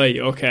 Right,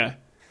 okay.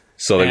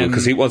 So, like,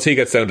 because once he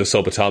gets down to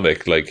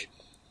subatomic, like,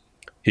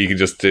 he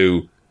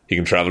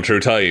can travel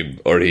through time,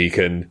 or he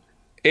can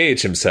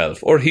age himself,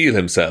 or heal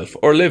himself,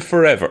 or live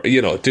forever,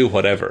 do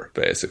whatever,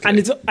 basically. And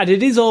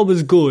it is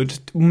always good.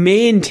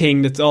 Main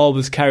thing that's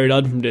always carried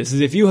on from this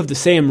is if you have the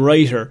same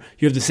writer,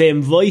 you have the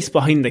same voice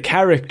behind the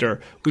character,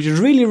 which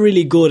is really,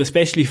 really good,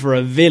 especially for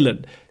a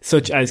villain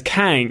such as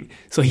Kang.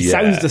 So he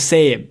sounds the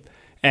same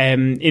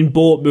in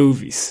both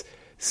movies.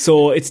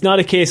 So it's not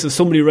a case of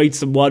somebody writes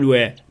them one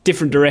way,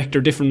 different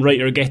director, different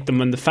writer get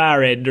them on the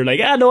far end. They're like,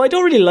 no, I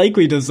don't really like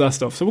when he does that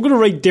stuff, so we're going to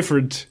write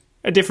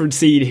a different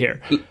scene here.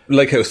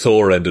 Like how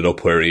Thor ended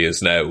up where he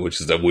is now,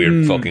 which is a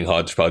weird fucking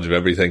hodgepodge of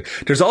everything.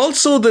 There's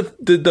also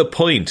the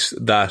point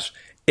that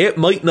it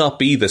might not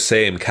be the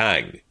same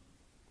Kang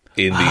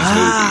in these movies.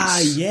 Ah,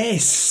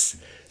 yes.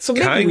 So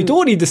maybe we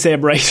don't need the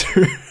same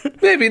writer.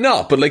 Maybe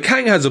not, but like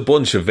Kang has a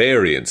bunch of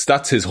variants.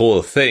 That's his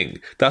whole thing.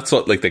 That's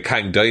what like the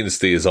Kang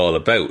Dynasty is all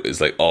about, is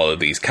like all of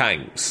these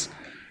Kangs.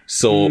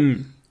 So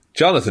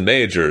Jonathan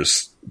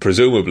Majors,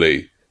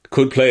 presumably,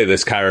 could play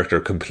this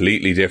character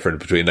completely different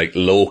between like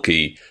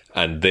Loki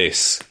and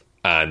this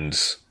and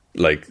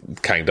like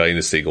Kang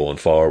Dynasty going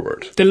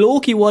forward. The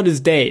Loki one is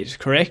dead,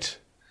 correct?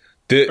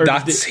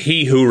 That's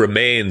He Who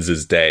Remains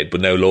is dead,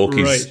 but now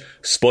Loki's... Right.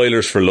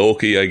 Spoilers for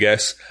Loki, I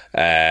guess.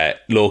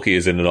 Loki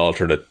is in an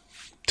alternate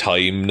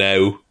time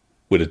now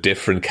with a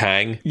different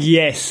Kang.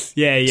 Yes.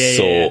 Yeah.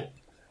 So,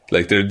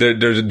 like,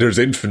 there's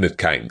infinite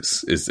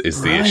Kangs is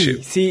the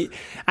issue. See,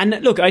 and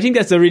look, I think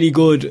that's a really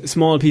good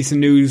small piece of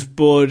news,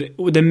 but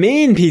the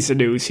main piece of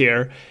news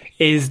here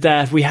is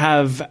that we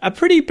have a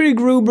pretty big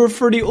rumour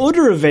for the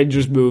other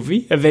Avengers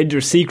movie,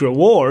 Avengers Secret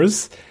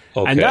Wars,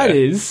 and that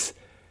is...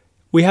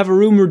 We have a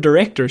rumoured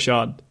director,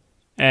 Sean.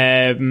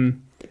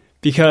 Because...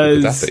 Who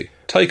could that be?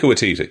 Taika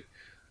Waititi.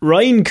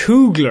 Ryan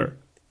Coogler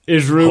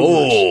is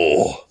rumoured.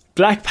 Oh!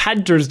 Black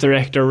Panther's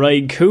director,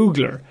 Ryan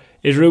Coogler,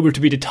 is rumoured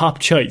to be the top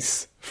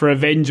choice for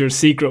Avengers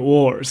Secret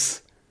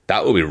Wars.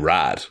 That would be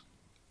rad.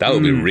 That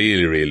would be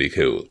really, really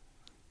cool.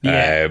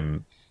 Yeah.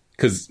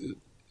 Because...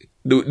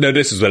 now,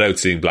 this is without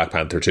seeing Black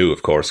Panther 2,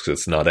 of course,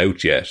 because it's not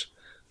out yet.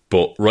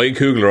 But Ryan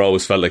Coogler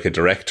always felt like a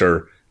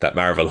director that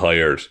Marvel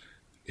hired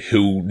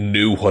who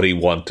knew what he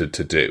wanted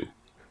to do.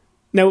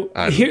 Now,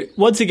 here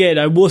once again,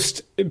 I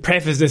must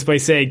preface this by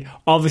saying,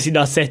 obviously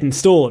not set in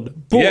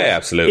stone. But yeah,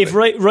 absolutely. If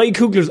Ryan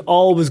Coogler's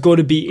always going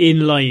to be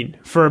in line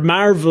for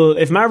Marvel,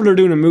 if Marvel are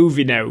doing a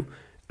movie now,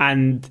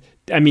 and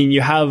I mean,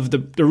 you have the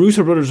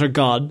Russo brothers are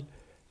gone.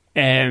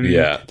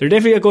 They're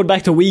definitely not going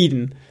back to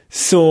Whedon.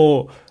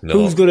 So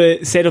who's going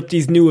to set up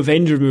these new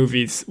Avenger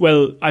movies?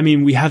 Well, I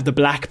mean, we have the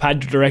Black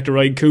Panther director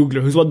Ryan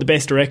Coogler, who's one of the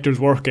best directors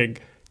working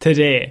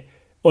today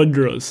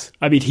under us.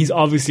 I mean, he's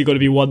obviously going to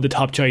be one of the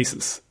top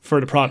choices for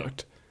the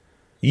product.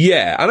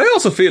 Yeah, and I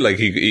also feel like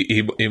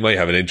he might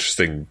have an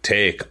interesting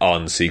take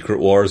on Secret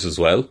Wars as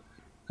well.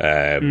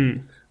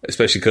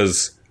 Especially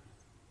because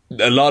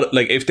a lot,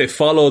 like, if they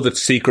follow the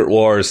Secret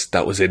Wars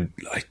that was in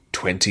like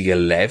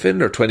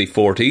 2011 or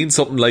 2014,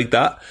 something like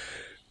that,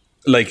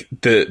 like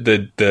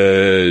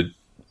the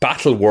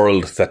battle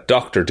world that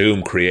Doctor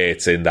Doom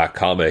creates in that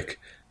comic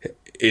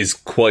is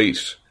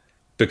quite,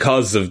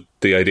 because of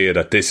the idea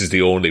that this is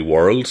the only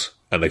world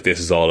and like this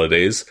is all it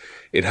is,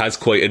 it has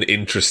quite an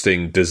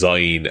interesting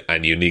design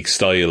and unique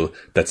style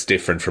that's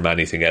different from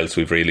anything else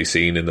we've really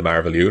seen in the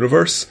Marvel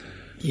universe.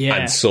 Yeah.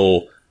 And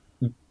so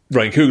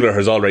Ryan Coogler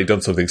has already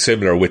done something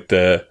similar with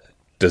the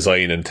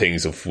design and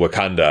things of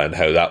Wakanda and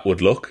how that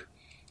would look.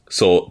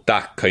 So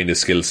that kind of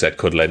skill set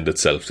could lend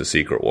itself to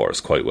Secret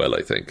Wars quite well,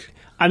 I think.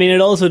 I mean,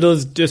 it also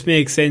does just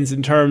make sense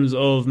in terms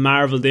of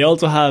Marvel. They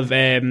also have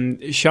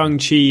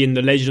Shang-Chi and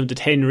the Legend of the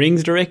Ten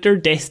Rings director,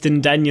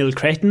 Destin Daniel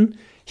Cretton.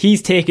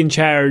 He's taken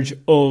charge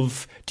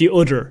of the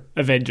other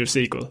Avengers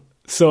sequel.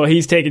 So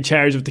he's taken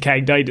charge of the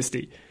Kang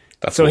Dynasty.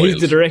 That's so wild.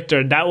 He's the director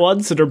in that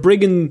one. So they're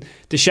bringing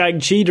the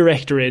Shang-Chi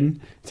director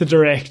in to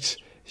direct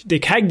the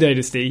Kang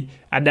Dynasty.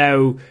 And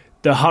now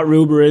the hot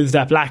rumour is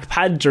that Black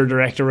Panther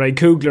director Ryan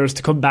Coogler is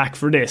to come back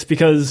for this.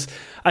 Because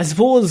I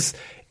suppose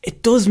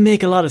it does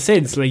make a lot of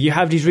sense. Like, you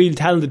have these really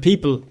talented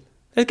people.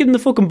 Let's give them the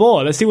fucking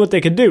ball. Let's see what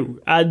they can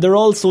do. And they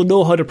also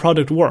know how the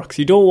product works.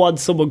 You don't want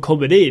someone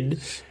coming in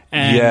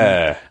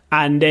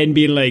and then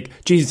being like,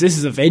 geez, this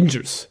is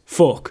Avengers.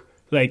 Fuck.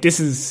 Like, this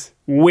is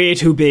way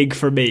too big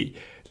for me.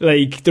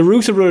 Like, the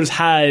Russo brothers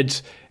had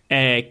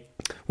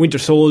Winter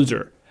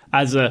Soldier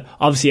as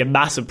obviously a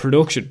massive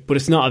production, but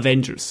it's not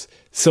Avengers.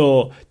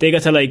 So they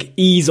got to like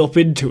ease up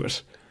into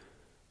it.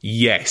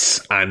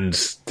 Yes, and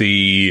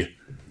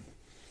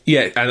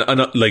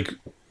and like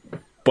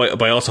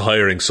by also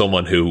hiring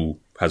someone who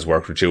has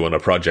worked with you on a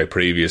project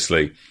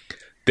previously,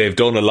 they've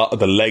done a lot of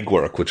the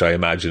legwork, which I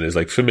imagine is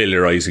like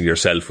familiarising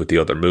yourself with the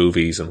other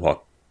movies and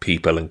what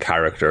people and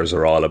characters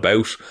are all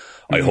about.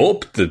 I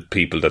hope the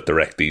people that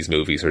direct these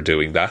movies are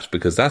doing that,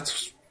 because that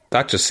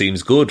just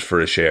seems good for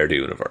a shared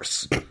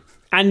universe.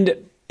 And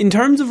in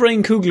terms of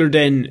Ryan Coogler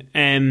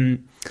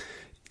then,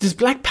 does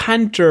Black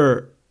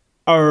Panther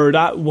or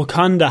that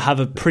Wakanda have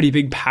a pretty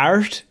big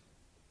part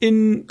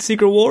in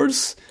Secret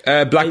Wars?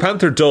 Black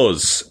Panther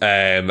does,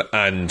 and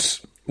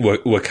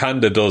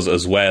Wakanda does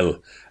as well.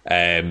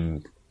 I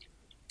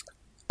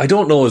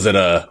don't know,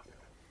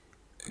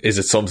 is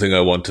it something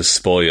I want to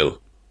spoil?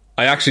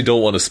 I actually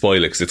don't want to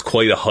spoil it because it's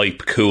quite a hype,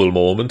 cool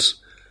moment.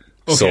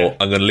 Okay. So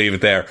I'm going to leave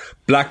it there.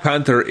 Black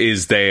Panther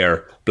is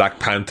there. Black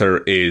Panther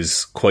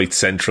is quite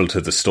central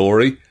to the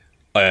story.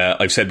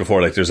 I've said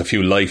before, like, there's a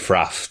few life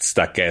rafts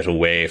that get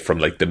away from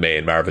like the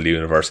main Marvel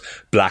universe.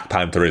 Black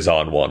Panther is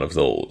on one of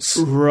those.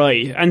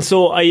 Right. And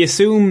so I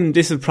assume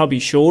this is probably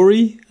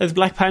Shuri as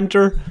Black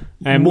Panther.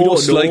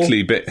 Most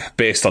likely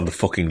based on the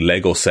fucking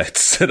Lego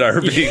sets that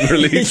are being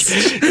released.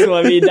 So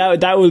I mean,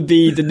 that will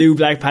be the new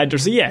Black Panther.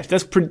 So yeah,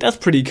 that's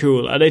pretty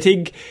cool. And I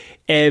think,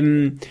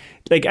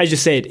 like I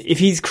just said, if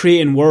he's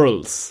creating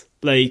worlds,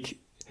 like,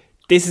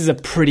 this is a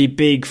pretty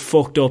big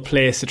fucked up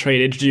place to try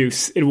and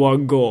introduce in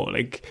one go.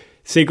 Like,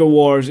 Secret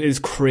Wars is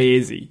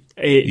crazy.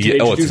 To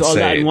introduce all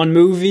that in one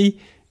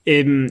movie,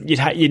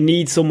 you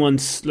need someone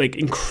like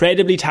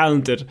incredibly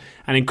talented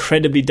and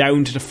incredibly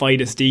down to the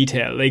finest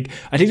detail. Like,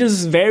 I think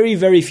there's very,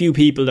 very few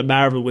people that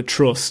Marvel would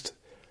trust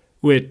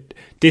with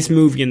this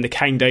movie and the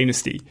Kang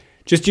Dynasty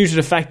just due to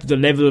the fact that the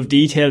level of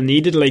detail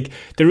needed. Like,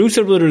 the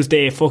Russo brothers,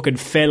 they fucking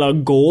fell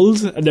on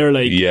gold, and they're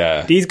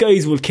like, these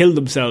guys will kill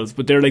themselves,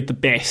 but they're like the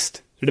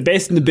best. They're the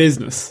best in the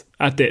business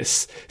at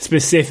this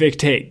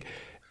specific thing.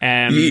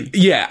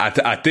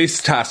 At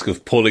this task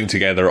of pulling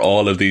together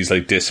all of these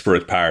like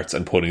disparate parts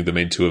and putting them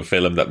into a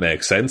film that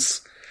makes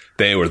sense,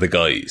 they were the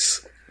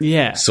guys.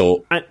 Yeah.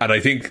 So, and I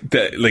think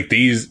that like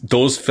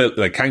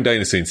like Kang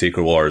Dynasty and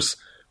Secret Wars,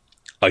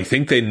 I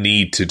think they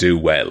need to do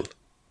well.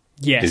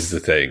 Yes, is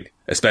the thing.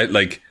 Especially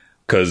like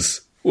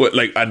because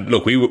like, and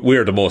look,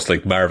 we're the most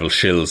like Marvel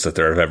shills that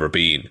there have ever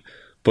been.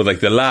 But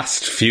like the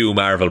last few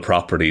Marvel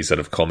properties that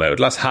have come out,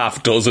 last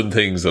half dozen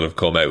things that have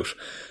come out,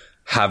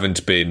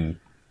 haven't been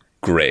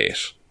great.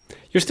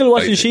 You're still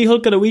watching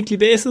She-Hulk on a weekly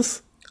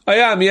basis? I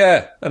am,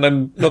 yeah. And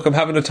I'm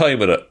having a time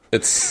with it.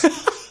 It's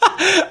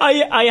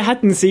I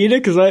hadn't seen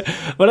it because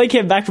when I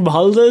came back from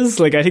holidays,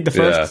 like I think the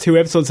first 2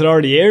 episodes had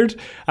already aired,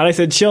 and I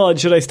said, Sean,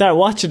 should I start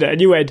watching it? And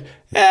you went,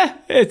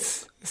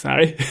 it's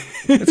sorry.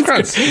 It's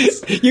grand.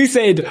 You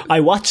said, I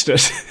watched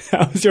it.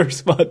 That was your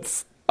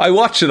response. I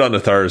watched it on a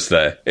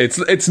Thursday.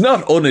 It's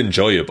not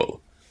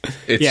unenjoyable.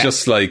 It's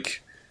just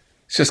like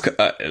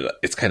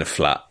it's kind of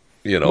flat,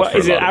 you know. What,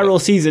 is it Arrow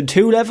season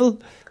 2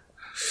 level?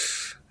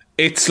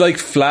 It's like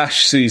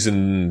Flash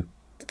season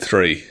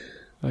 3.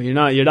 Oh,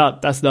 you're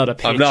not. That's not a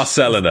pitch. I'm not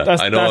selling it.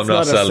 I know I'm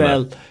not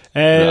selling it.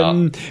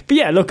 No. But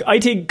yeah, look, I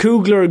think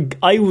Coogler.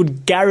 I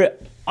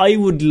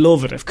would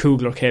love it if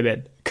Coogler came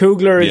in.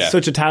 Coogler is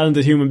such a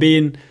talented human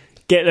being.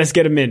 Let's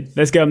get him in.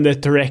 Let's get him to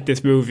direct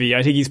this movie.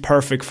 I think he's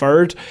perfect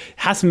for it.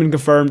 Hasn't been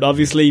confirmed,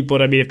 obviously,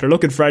 but I mean, if they're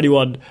looking for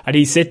anyone and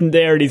he's sitting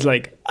there and he's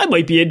like, I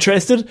might be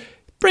interested,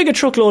 bring a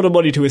truckload of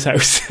money to his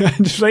house.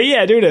 And just like,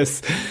 do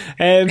this.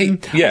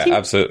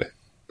 Absolutely.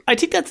 I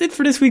think that's it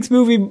for this week's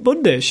Movie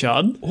Monday,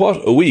 Sean. What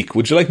a week.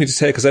 Would you like me to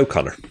take us out,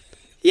 Connor?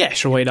 Yeah,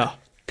 sure, why not?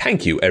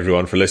 Thank you,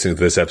 everyone, for listening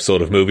to this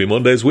episode of Movie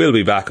Mondays. We'll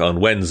be back on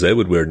Wednesday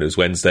with Weird News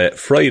Wednesday,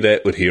 Friday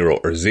with Hero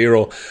or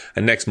Zero,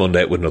 and next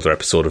Monday with another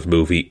episode of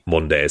Movie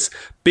Mondays.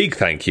 Big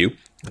thank you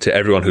to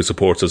everyone who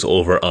supports us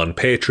over on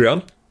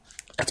Patreon.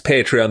 That's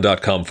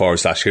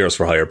patreon.com/Heroes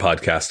for Hire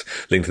podcast.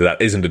 Link to that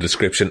is in the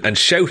description. And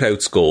shout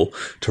outs go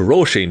to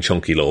Roisin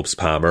Chunky Lobes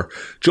Palmer,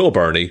 Joe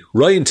Burney,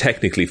 Ryan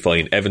Technically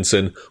Fine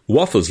Evanson,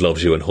 Waffles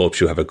loves you and hopes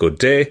you have a good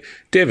day,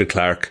 David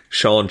Clark,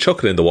 Sean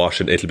Chuck It in the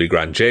Wash and It'll Be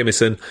Grand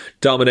Jameson,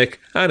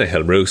 Dominic, Anna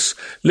Helmroos,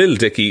 Lil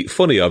Dicky,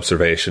 Funny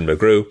Observation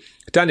McGrew,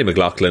 Danny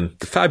McLaughlin,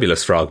 The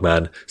Fabulous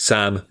Frogman,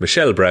 Sam,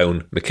 Michelle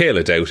Brown,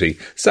 Michaela Doughty,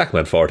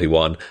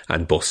 Sackman41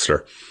 and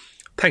Buster.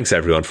 Thanks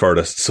everyone for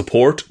the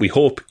support. We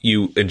hope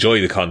you enjoy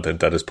the content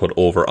that is put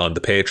over on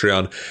the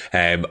Patreon.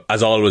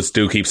 As always,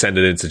 do keep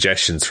sending in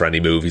suggestions for any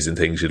movies and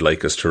things you'd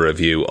like us to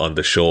review on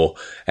the show.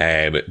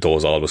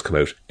 Those always come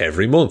out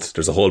every month.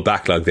 There's a whole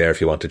backlog there if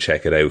you want to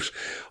check it out.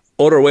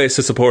 Other ways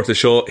to support the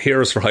show,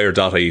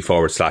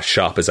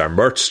 heroesforhire.ie/shop is our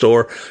merch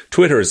store.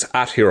 Twitter is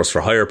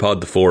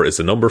 @heroesforhirepod, the 4 is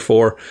the number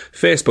 4.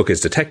 Facebook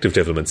is Detective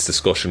Divilment's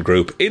discussion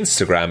group.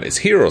 Instagram is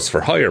Heroes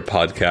for Hire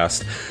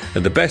podcast.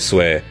 And the best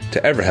way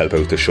to ever help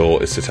out the show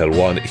is to tell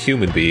one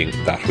human being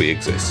that we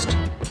exist.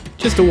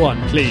 Just a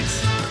one,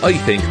 please. I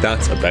think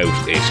that's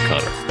about it,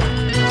 Connor.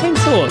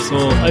 Thanks so.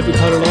 So I've been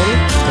Connor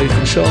Lawler. I've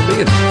been Sean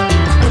Meehan.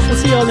 We'll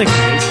see you all next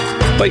week.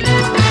 Bye.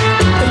 Bye.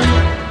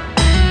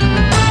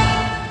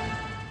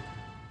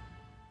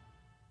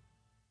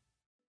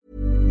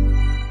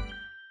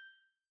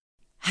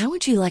 How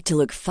would you like to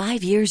look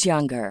 5 years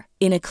younger?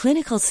 In a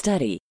clinical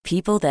study,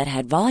 people that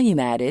had volume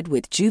added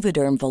with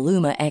Juvederm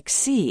Voluma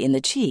XC in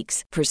the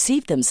cheeks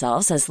perceived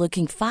themselves as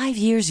looking 5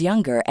 years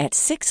younger at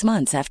 6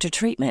 months after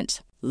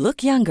treatment.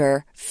 Look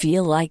younger,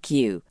 feel like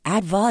you.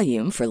 Add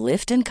volume for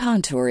lift and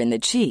contour in the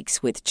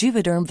cheeks with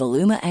Juvederm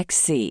Voluma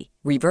XC.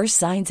 Reverse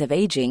signs of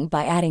aging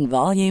by adding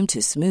volume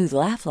to smooth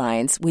laugh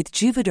lines with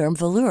Juvederm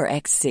Volure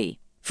XC.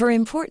 For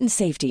important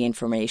safety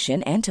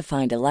information and to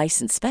find a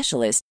licensed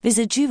specialist,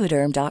 visit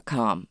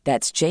Juvederm.com.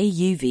 That's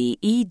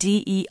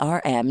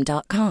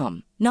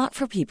JUVEDERM.com. Not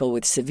for people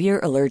with severe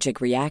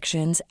allergic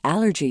reactions,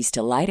 allergies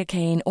to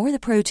lidocaine, or the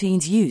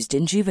proteins used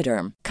in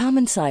Juvederm.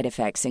 Common side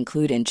effects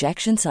include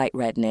injection site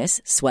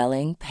redness,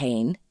 swelling,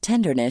 pain,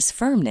 tenderness,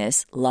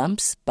 firmness,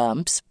 lumps,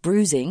 bumps,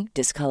 bruising,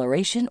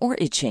 discoloration, or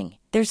itching.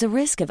 There's a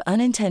risk of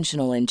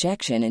unintentional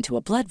injection into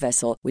a blood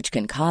vessel, which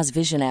can cause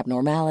vision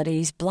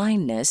abnormalities,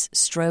 blindness,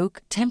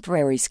 stroke,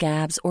 temporary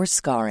scabs, or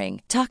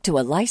scarring. Talk to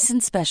a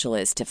licensed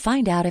specialist to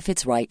find out if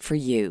it's right for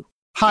you.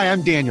 Hi,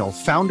 I'm Daniel,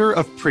 founder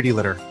of Pretty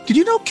Litter. Did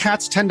you know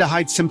cats tend to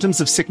hide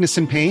symptoms of sickness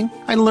and pain?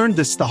 I learned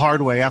this the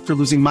hard way after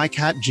losing my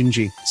cat,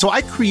 Gingy. So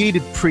I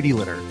created Pretty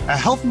Litter, a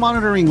health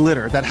monitoring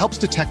litter that helps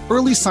detect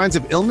early signs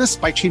of illness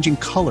by changing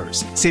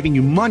colors, saving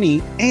you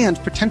money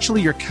and potentially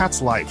your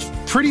cat's life.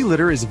 Pretty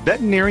Litter is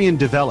veterinarian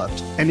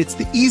developed, and it's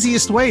the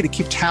easiest way to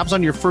keep tabs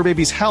on your fur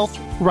baby's health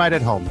right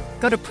at home.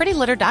 Go to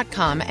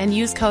prettylitter.com and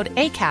use code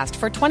ACAST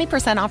for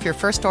 20% off your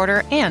first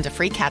order and a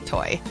free cat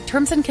toy.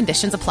 Terms and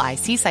conditions apply.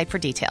 See site for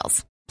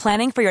details.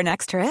 Planning for your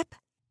next trip?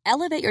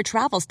 Elevate your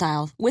travel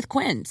style with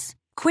Quince.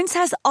 Quince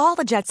has all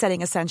the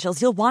jet-setting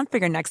essentials you'll want for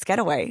your next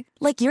getaway,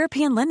 like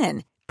European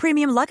linen,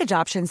 premium luggage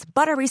options,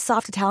 buttery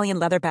soft Italian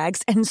leather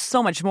bags, and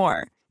so much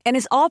more. And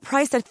is all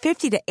priced at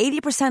 50 to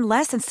 80%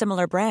 less than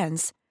similar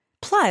brands.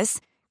 Plus,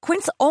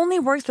 Quince only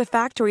works with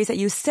factories that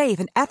use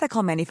safe and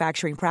ethical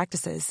manufacturing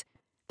practices.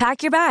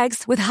 Pack your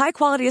bags with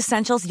high-quality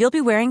essentials you'll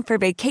be wearing for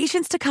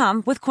vacations to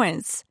come with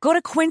Quince. Go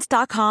to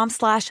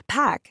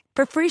quince.com/pack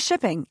for free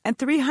shipping and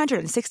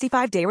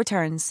 365-day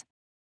returns.